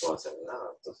 ya no puedo hacer nada.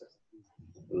 Entonces,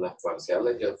 las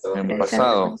parciales yo trato En de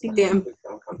pasado. Tiempo.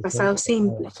 Pasado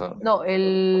simple. Pasado. No,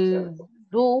 el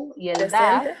do y el Presente.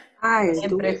 das Ah, el en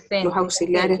do. presente. Los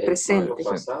auxiliares Ok, presentes.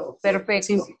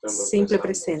 perfecto. Simple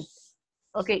presente.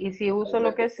 Ok, y si uso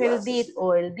lo que es el did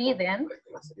o el didn't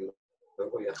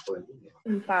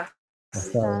En paz.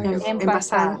 en En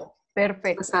pasado.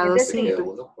 Perfecto. Pasado Es decir,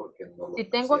 simple. si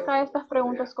tengo acá estas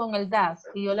preguntas con el das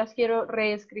y yo las quiero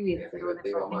reescribir, pero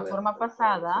en forma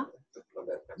pasada,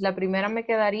 la primera me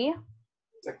quedaría.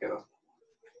 Se quedó.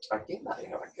 Aquí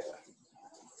nadie va a quedar.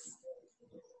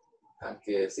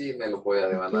 Aunque sí me lo voy a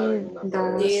devanar en una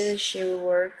Did she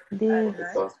work at night?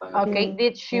 Okay,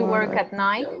 did she work at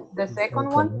night? The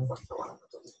second one.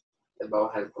 Él va a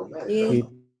bajar el promedio. Did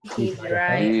he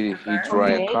drive Did a he car?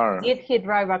 drive a Okay, car? did he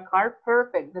drive a car?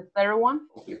 Perfect. The third one.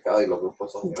 Complicado y los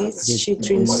grupos son Did grandes. she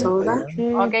drink soda?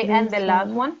 Okay, and the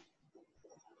last one.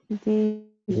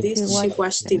 Did she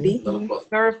watch TV? No lo puedo.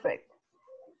 Perfect.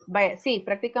 Vaya, sí,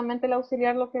 prácticamente el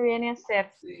auxiliar lo que viene a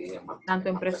hacer, Sí, es más- tanto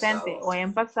en más presente pesado, o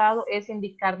en pasado, es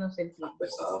indicarnos el más tiempo.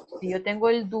 pesado, Si yo tengo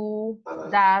el do, para-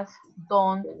 das,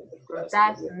 don't, clase,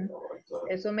 doesn't, todo.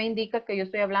 eso me indica que yo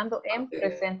estoy hablando en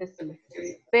presente simple.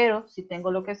 Sí. Pero si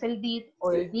tengo lo que es el did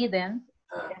o el didn't,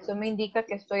 Ah, eso me indica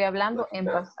que estoy hablando en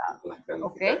pasado. las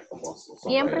calificar ¿Ok? como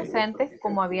son Y en varios presente, grupos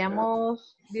como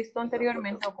habíamos visto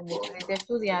anteriormente o como ustedes ya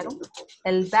estudiaron,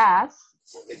 el does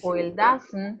o el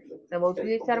doesn't se va a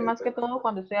utilizar más que todo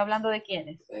cuando estoy hablando de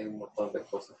quiénes, hay un montón de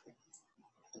cosas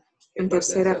En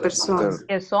tercera persona.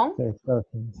 que son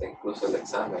incluso el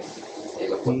examen y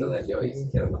lo puedo tener yo y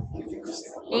siquiera lo notifico.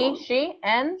 he, she,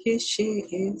 and He, she,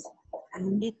 is,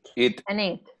 and it. It.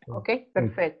 it. ¿Ok?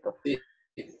 Perfecto. Sí.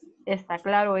 ¿Está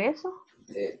claro eso?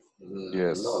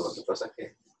 Yes. No, lo que pasa es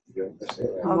que yo empecé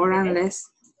a More and less.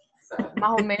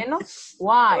 Más o menos.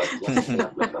 Why? la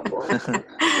plataforma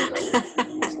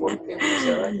porque no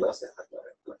se da clases a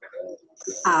la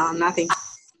carrera de Nothing.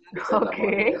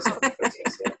 Okay.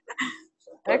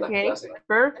 Okay,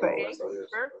 perfect.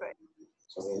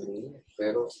 son en línea,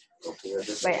 pero lo que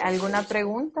es Vaya, ¿alguna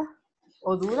pregunta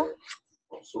o duda?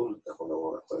 consultas o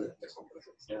laboratorios que son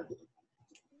presenciales.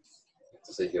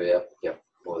 Entonces yo ya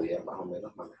podía más o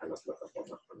menos manejar las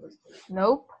plataformas con esto.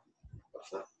 Nope.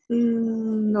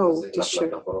 No, Entonces, la teacher.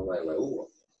 plataforma de la U.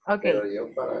 Okay. Pero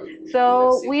yo para el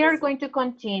So sí, we are going to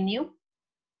continue.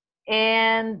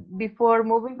 And before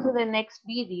moving to the next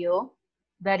video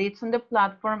that it's on the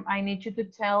platform, I need you to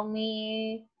tell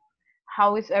me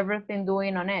how is everything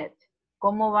doing on it.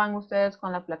 ¿Cómo van ustedes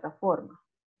con la plataforma?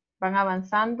 ¿Van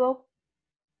avanzando?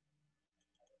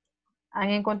 ¿Han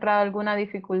encontrado alguna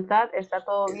dificultad? ¿Está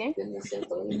todo bien? tienen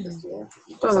 120 estudiantes.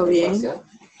 Y Todo pasan el bien. parcial.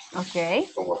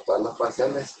 Ok. Como todas las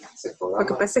parciales se programan.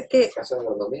 Lo que pasa es que, en el caso de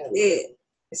agronomía,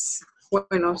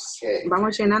 bueno, que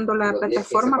vamos llenando la los 10, 15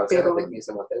 plataforma, parciales pero de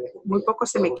 15 materias, muy poco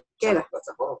se me todos queda. usan la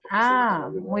plataforma, porque Ah,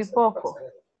 si no, no muy hacen poco.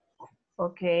 parciales.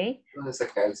 Ok. Entonces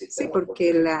se cae el Sí, sistema.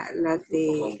 porque la los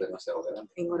grupos son de demasiado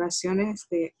grandes. en oraciones,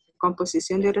 de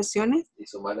composición de oraciones, Y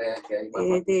sumarle a que hay más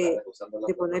es de facultades usando la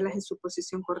ponerlas en plataforma. su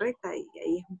posición correcta y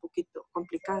ahí es un poquito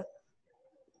complicado.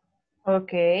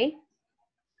 Ok.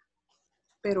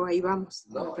 Pero ahí vamos.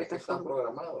 No, la es que están plataforma.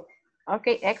 programados.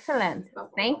 Okay, excellent. Está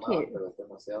Thank programado, you. pero es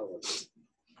demasiado.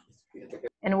 Fíjate que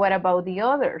And what about the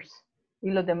others?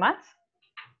 ¿Y los demás?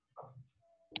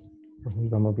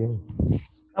 Vamos bien.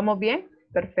 ¿Vamos bien?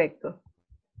 Perfecto.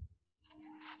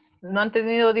 ¿No han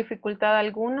tenido dificultad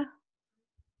alguna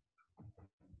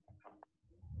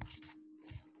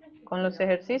con los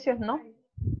ejercicios, no?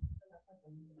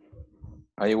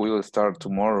 I will start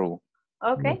tomorrow.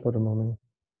 Okay, No por el momento.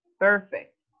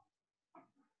 perfect.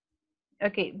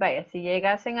 Ok, vaya, si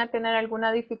llegasen a tener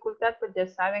alguna dificultad, pues ya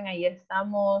saben, ahí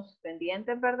estamos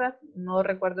pendientes, ¿verdad? No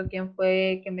recuerdo quién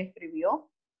fue que me escribió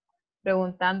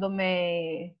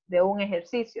preguntándome de un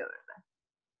ejercicio,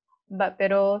 ¿verdad?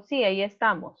 Pero sí, ahí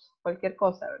estamos, cualquier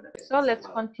cosa, ¿verdad? So let's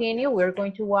continue. We're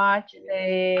going to watch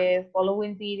the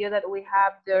following video that we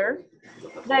have there.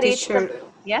 That is, Teacher,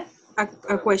 yes?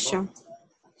 a question.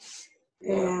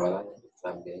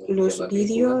 también Los que no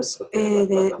vídeos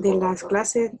vinculan de las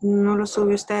clases no los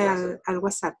sube usted al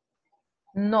WhatsApp.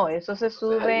 No, eso se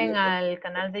suben al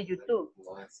canal de YouTube.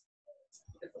 no es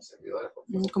de los servidores,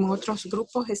 Como otros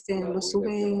grupos, los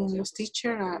suben los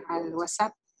teachers al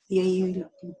WhatsApp y ahí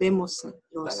vemos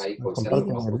los están ahí los colgados Comparten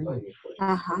vídeos. el como link. ahí, pues,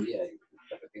 Ajá. y ahí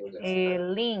repetimos el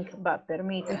El link, va,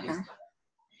 permítame. Ajá.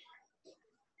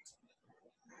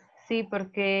 Sí,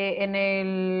 porque en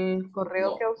el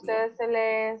correo No, que a ustedes no. se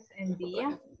les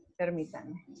envía,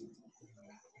 permítanme,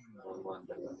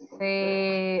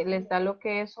 se les da lo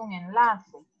que es un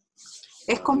enlace.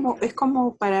 Es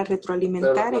como para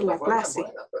retroalimentar en la clase.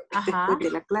 Ajá. Después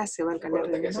de la clase, valga la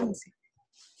redundancia.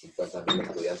 50,000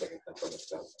 estudiantes que están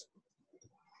conectados.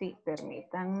 Sí,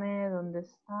 permítanme, ¿dónde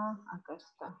está? Acá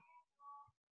está.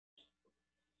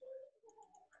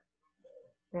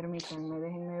 Permítanme,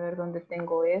 déjenme ver dónde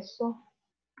tengo eso.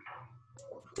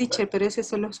 Teacher, pero ese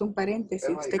solo es un paréntesis.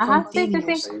 Usted Ajá, sí, sí,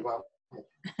 continuos.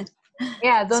 sí.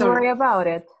 Yeah, don't Sorry. worry about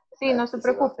it. Sí, no se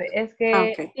preocupe. Es que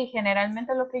Okay. sí,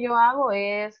 generalmente lo que yo hago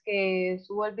es que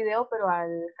subo el video, pero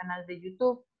al canal de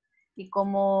YouTube. Y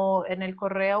como en el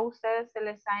correo a ustedes se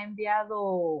les ha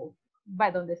enviado,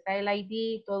 donde está el ID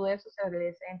y todo eso, se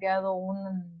les ha enviado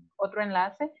otro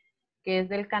enlace que es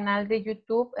del canal de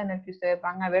YouTube en el que ustedes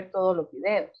van a ver todos los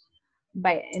videos.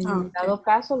 Vaya, en dado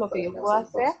caso, lo que yo puedo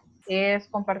hacer es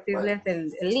compartirles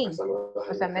el link.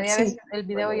 O sea, media vez que el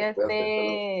video ya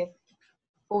esté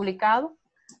publicado,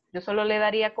 yo solo le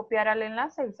daría a copiar al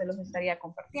enlace y se los estaría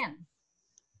compartiendo.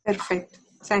 Perfecto.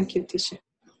 Thank you, teacher.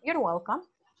 You're welcome.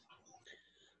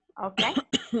 Okay.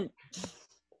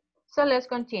 So let's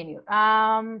continue.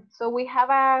 So we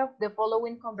have the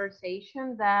following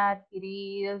conversation that it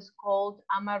is called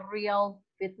I'm a real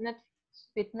fitness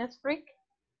freak.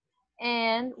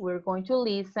 And we're going to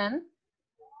listen.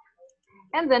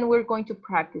 And then we're going to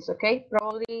practice, okay?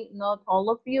 Probably not all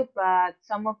of you, but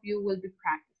some of you will be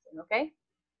practicing, okay?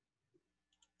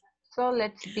 So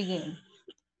let's begin.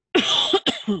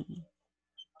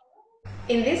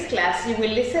 In this class, you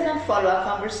will listen and follow a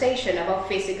conversation about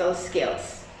physical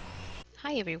skills.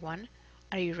 Hi everyone,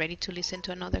 are you ready to listen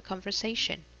to another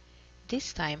conversation?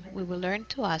 This time we will learn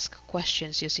to ask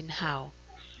questions using how.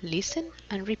 Listen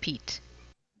and repeat.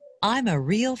 I'm a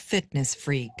real fitness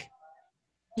freak.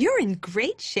 You're in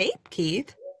great shape,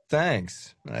 Keith.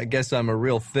 Thanks. I guess I'm a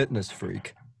real fitness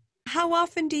freak. How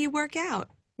often do you work out?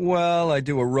 Well, I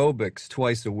do aerobics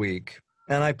twice a week,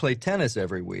 and I play tennis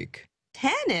every week.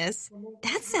 Tennis?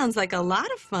 That sounds like a lot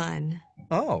of fun.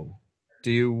 Oh,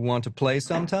 do you want to play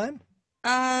sometime?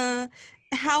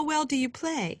 How well do you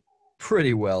play?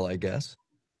 Pretty well, I guess.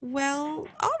 Well,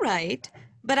 all right,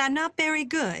 but I'm not very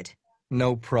good.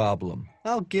 No problem.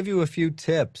 I'll give you a few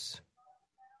tips.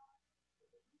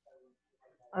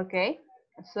 Okay,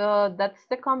 so that's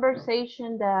the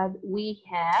conversation that we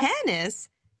had. Tennis?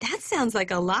 That sounds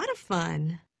like a lot of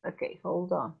fun. Okay,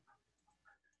 hold on.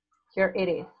 Here it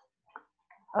is.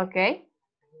 Okay.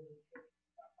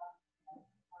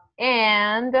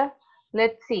 And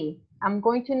let's see. I'm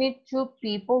going to need two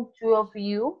people, two of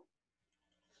you.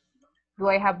 Do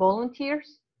I have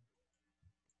volunteers?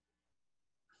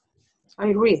 I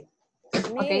read.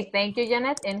 Okay, thank you,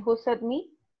 Janet. And who said me?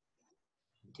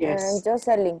 Yes.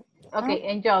 Jocelyn. Okay,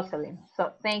 and Jocelyn.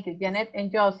 So thank you, Janet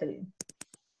and Jocelyn.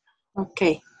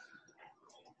 Okay.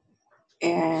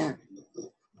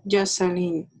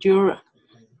 Jocelyn, you're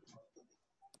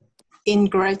in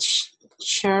great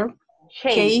shape.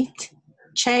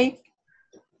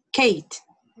 Kate.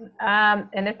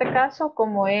 En este caso,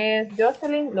 como es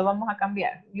Jocelyn, lo vamos a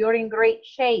cambiar. You're in great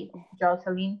shape,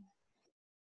 Jocelyn.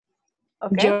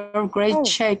 Okay. You're great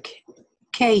shape,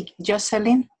 Kate,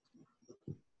 Jocelyn.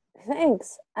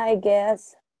 Thanks. I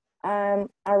guess I'm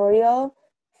a real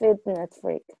fitness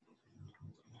freak.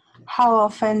 How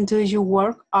often do you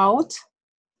work out?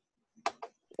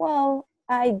 Well,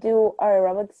 I do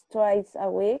aerobics twice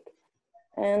a week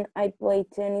and I play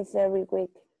tennis every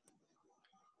week.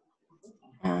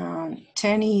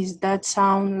 Tennis, that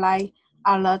sounds like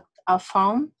a lot of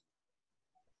fun.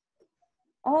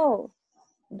 Oh,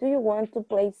 do you want to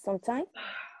play sometime?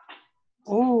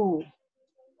 Oh,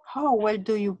 how well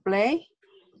do you play?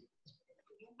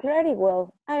 Pretty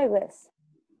well, I guess.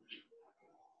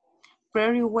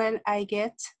 Very well, I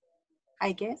guess.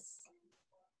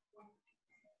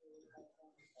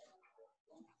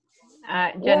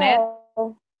 Janet.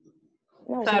 Well,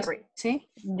 no, Sorry. ¿Sí?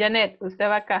 Janet, usted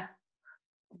va acá.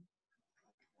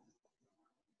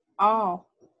 Oh.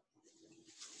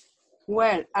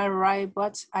 Well, all right,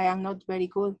 but I am not very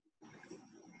good.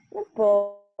 no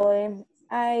problem.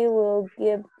 I will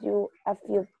give you a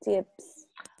few tips.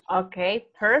 Okay,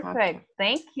 perfect. Okay.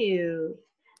 Thank you.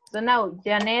 So now,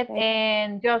 Janet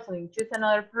and Jocelyn, choose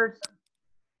another person.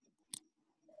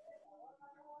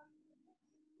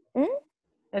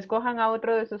 Escojan a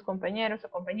otro de sus compañeros o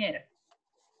compañeras.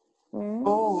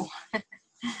 Oh.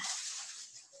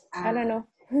 I don't know.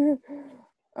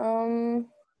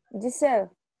 Giselle.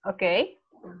 Okay.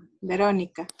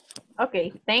 Verónica.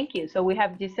 Okay, thank you. So we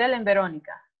have Giselle and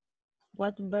Veronica.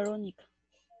 What Veronica?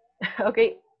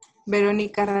 Okay.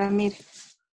 Verónica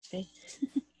Ramírez. Okay.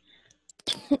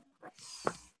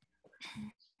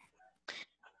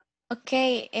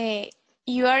 Okay,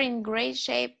 you are in great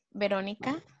shape,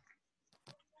 Veronica.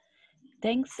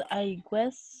 Thanks, I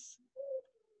was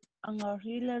on a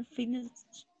real fitness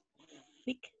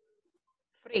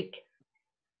freak.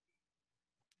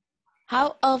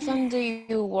 How often do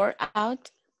you work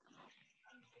out?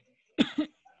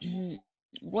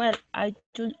 Well, I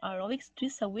do aerobics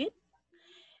twice a week,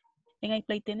 and I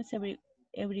play tennis every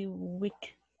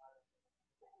week.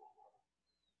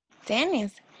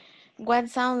 Tennis? What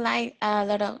sounds like a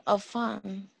lot of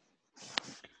fun?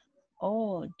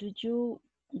 Oh, do you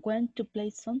want to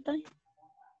play sometime?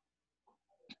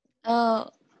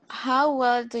 How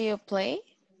well do you play?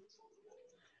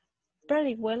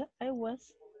 Pretty well, I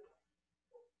was.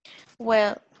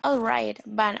 Well, all right,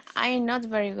 but I'm not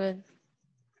very good.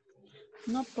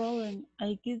 No problem.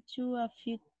 I give you a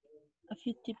few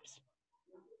tips.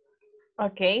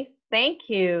 Okay, thank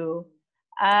you.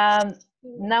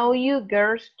 Now you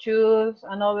girls choose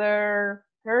another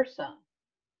person.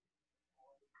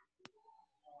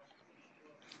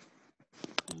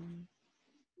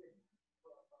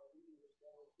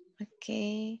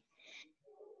 Okay.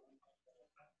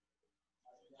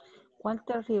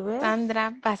 Walter Rivera.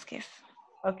 Sandra Vázquez.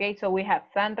 Okay, so we have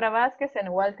Sandra Vázquez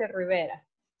and Walter Rivera.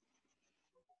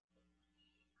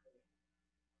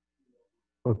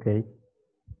 Okay.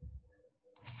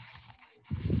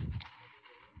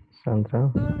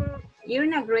 Sandra. You're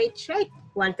in a great shape,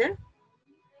 Walter.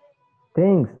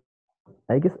 Thanks.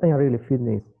 I guess I'm a really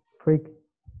fitness freak.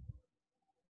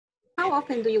 How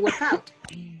often do you work out?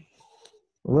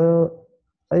 Well,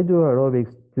 I do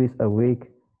aerobics twice a week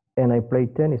and I play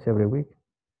tennis every week.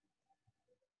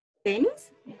 Tennis?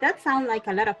 That sounds like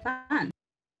a lot of fun.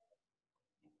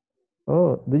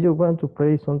 Oh, do you want to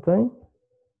play sometime?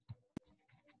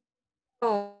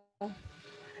 Oh,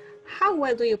 how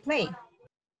well do you play?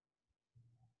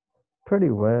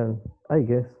 Pretty well, I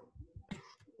guess.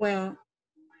 Well,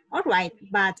 all right,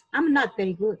 but I'm not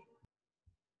very good.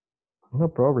 No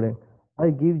problem.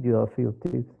 I give you a few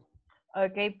tips.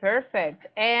 Okay, perfect.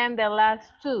 And the last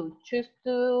two, choose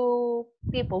two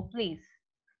people, please.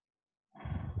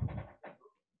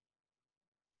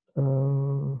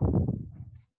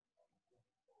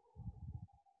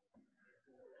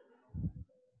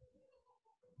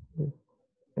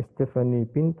 Stephanie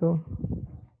Pinto.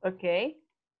 Okay.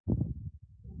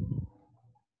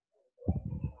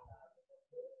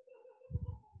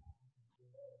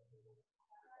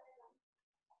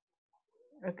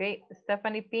 Okay,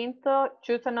 Stephanie Pinto,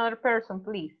 choose another person,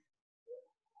 please.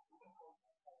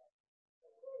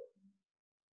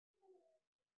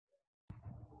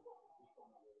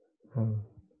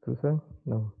 Susan?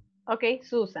 No. Okay,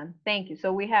 Susan, thank you.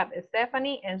 So we have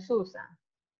Stephanie and Susan.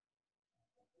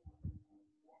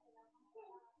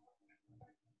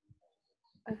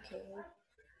 Okay.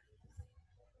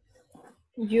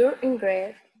 You're in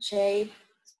great shape,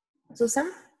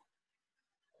 Susan?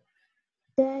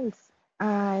 Thanks.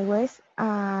 I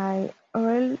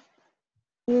really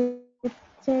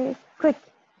quick.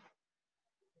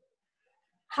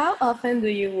 How often do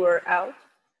you work out?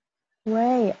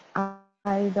 Wait, I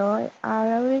do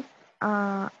aerobic.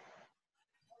 I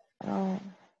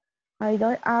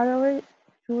do aerobic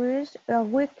twice a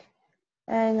week,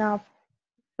 and I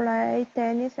play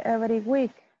tennis every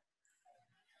week.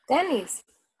 Tennis.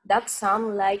 That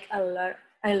sounds like a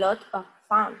lot of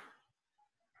fun.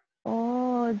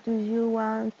 Oh, do you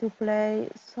want to play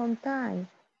sometime?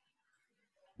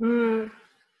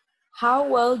 How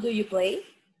well do you play?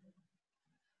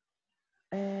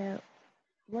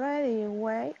 Pretty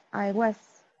well, I was.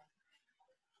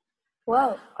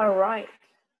 Well, all right.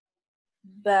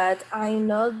 But I'm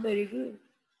not very good.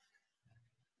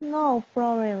 No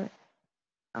problem.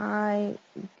 I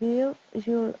give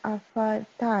you a 5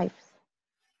 types.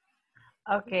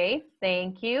 Okay,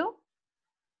 thank you.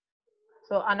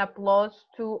 So an applause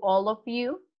to all of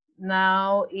you.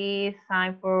 Now it's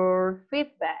time for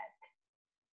feedback.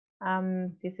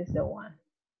 This is the one.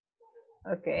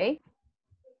 Okay.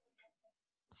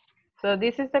 So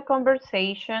this is the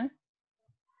conversation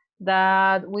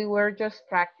that we were just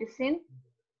practicing.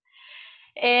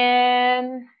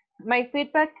 And my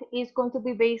feedback is going to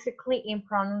be basically in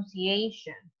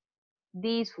pronunciation.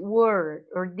 This word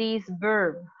or this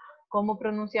verb. ¿Cómo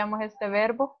pronunciamos este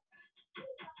verbo?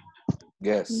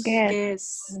 Guess.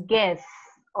 Guess.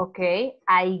 Okay.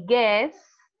 I guess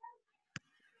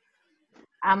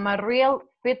I'm a real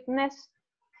fitness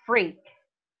freak.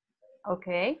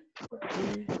 Okay.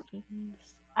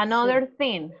 Another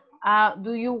thing.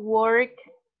 Do you work?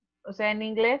 O sea, en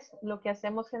inglés lo que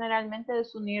hacemos generalmente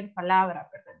es unir palabras,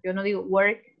 ¿verdad? Yo no digo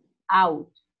work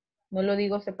out. No lo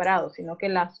digo separado, sino que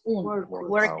las uno.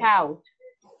 Workout.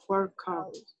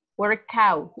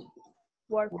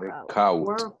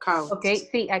 Ok,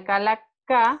 sí, acá la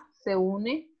K se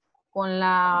une con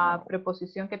la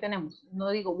preposición que tenemos. No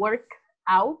digo work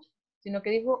out, sino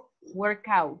que digo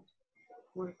workout.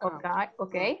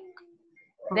 Okay.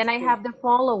 Then I have the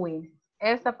following.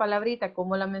 Esta palabrita,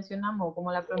 ¿cómo la mencionamos o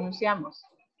cómo la pronunciamos?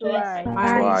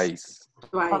 Twice.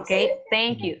 Okay,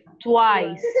 thank you.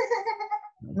 Twice.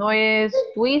 No es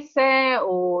twice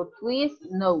o twist,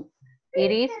 no.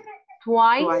 It is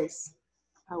twice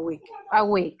a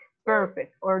week.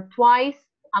 Perfect. Or twice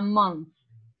a month.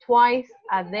 Twice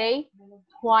a day.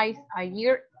 Twice a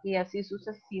year. Y así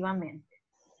sucesivamente.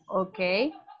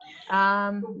 Okay.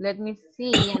 Let me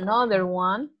see another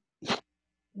one.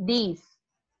 This.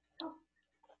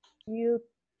 Few.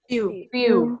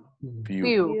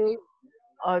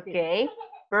 Okay.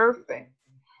 Perfect.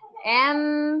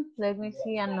 And let me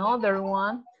see another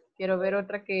one. Quiero ver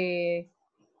otra que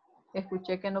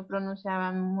escuché que no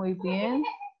pronunciaban muy bien.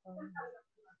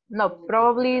 No,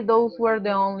 probably those were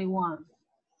the only ones.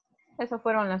 Esas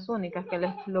fueron las únicas que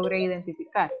les logré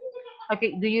identificar.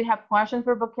 Okay, do you have questions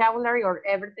for vocabulary or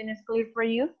everything is clear for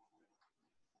you?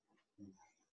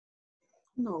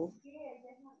 No.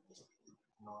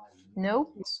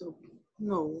 No?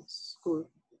 No, it's good.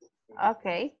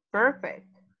 Okay, perfect.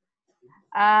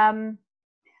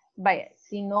 Vaya,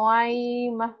 si no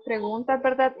hay más preguntas,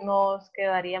 ¿verdad? Nos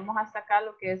quedaríamos hasta acá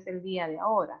lo que es el día de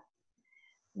ahora.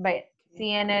 Vaya, si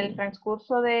en el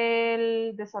transcurso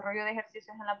del desarrollo de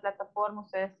ejercicios en la plataforma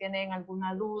ustedes tienen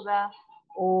alguna duda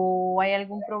o hay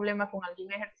algún problema con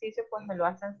algún ejercicio, pues me lo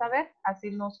hacen saber.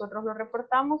 Así nosotros lo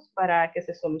reportamos para que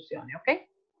se solucione, ¿ok?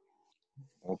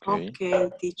 Okay,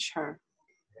 teacher.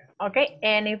 Okay,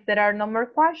 and if there are no more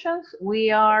questions, we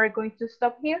are going to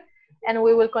stop here and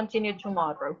we will continue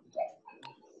tomorrow.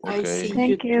 Okay.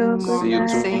 Thank you. See you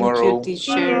Thank tomorrow. you,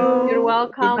 teacher. You're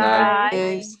welcome. Good night.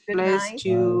 Bye. Good Bless night.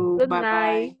 you. Good Bye-bye.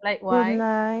 night. Likewise. Good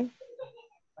night.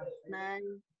 Night.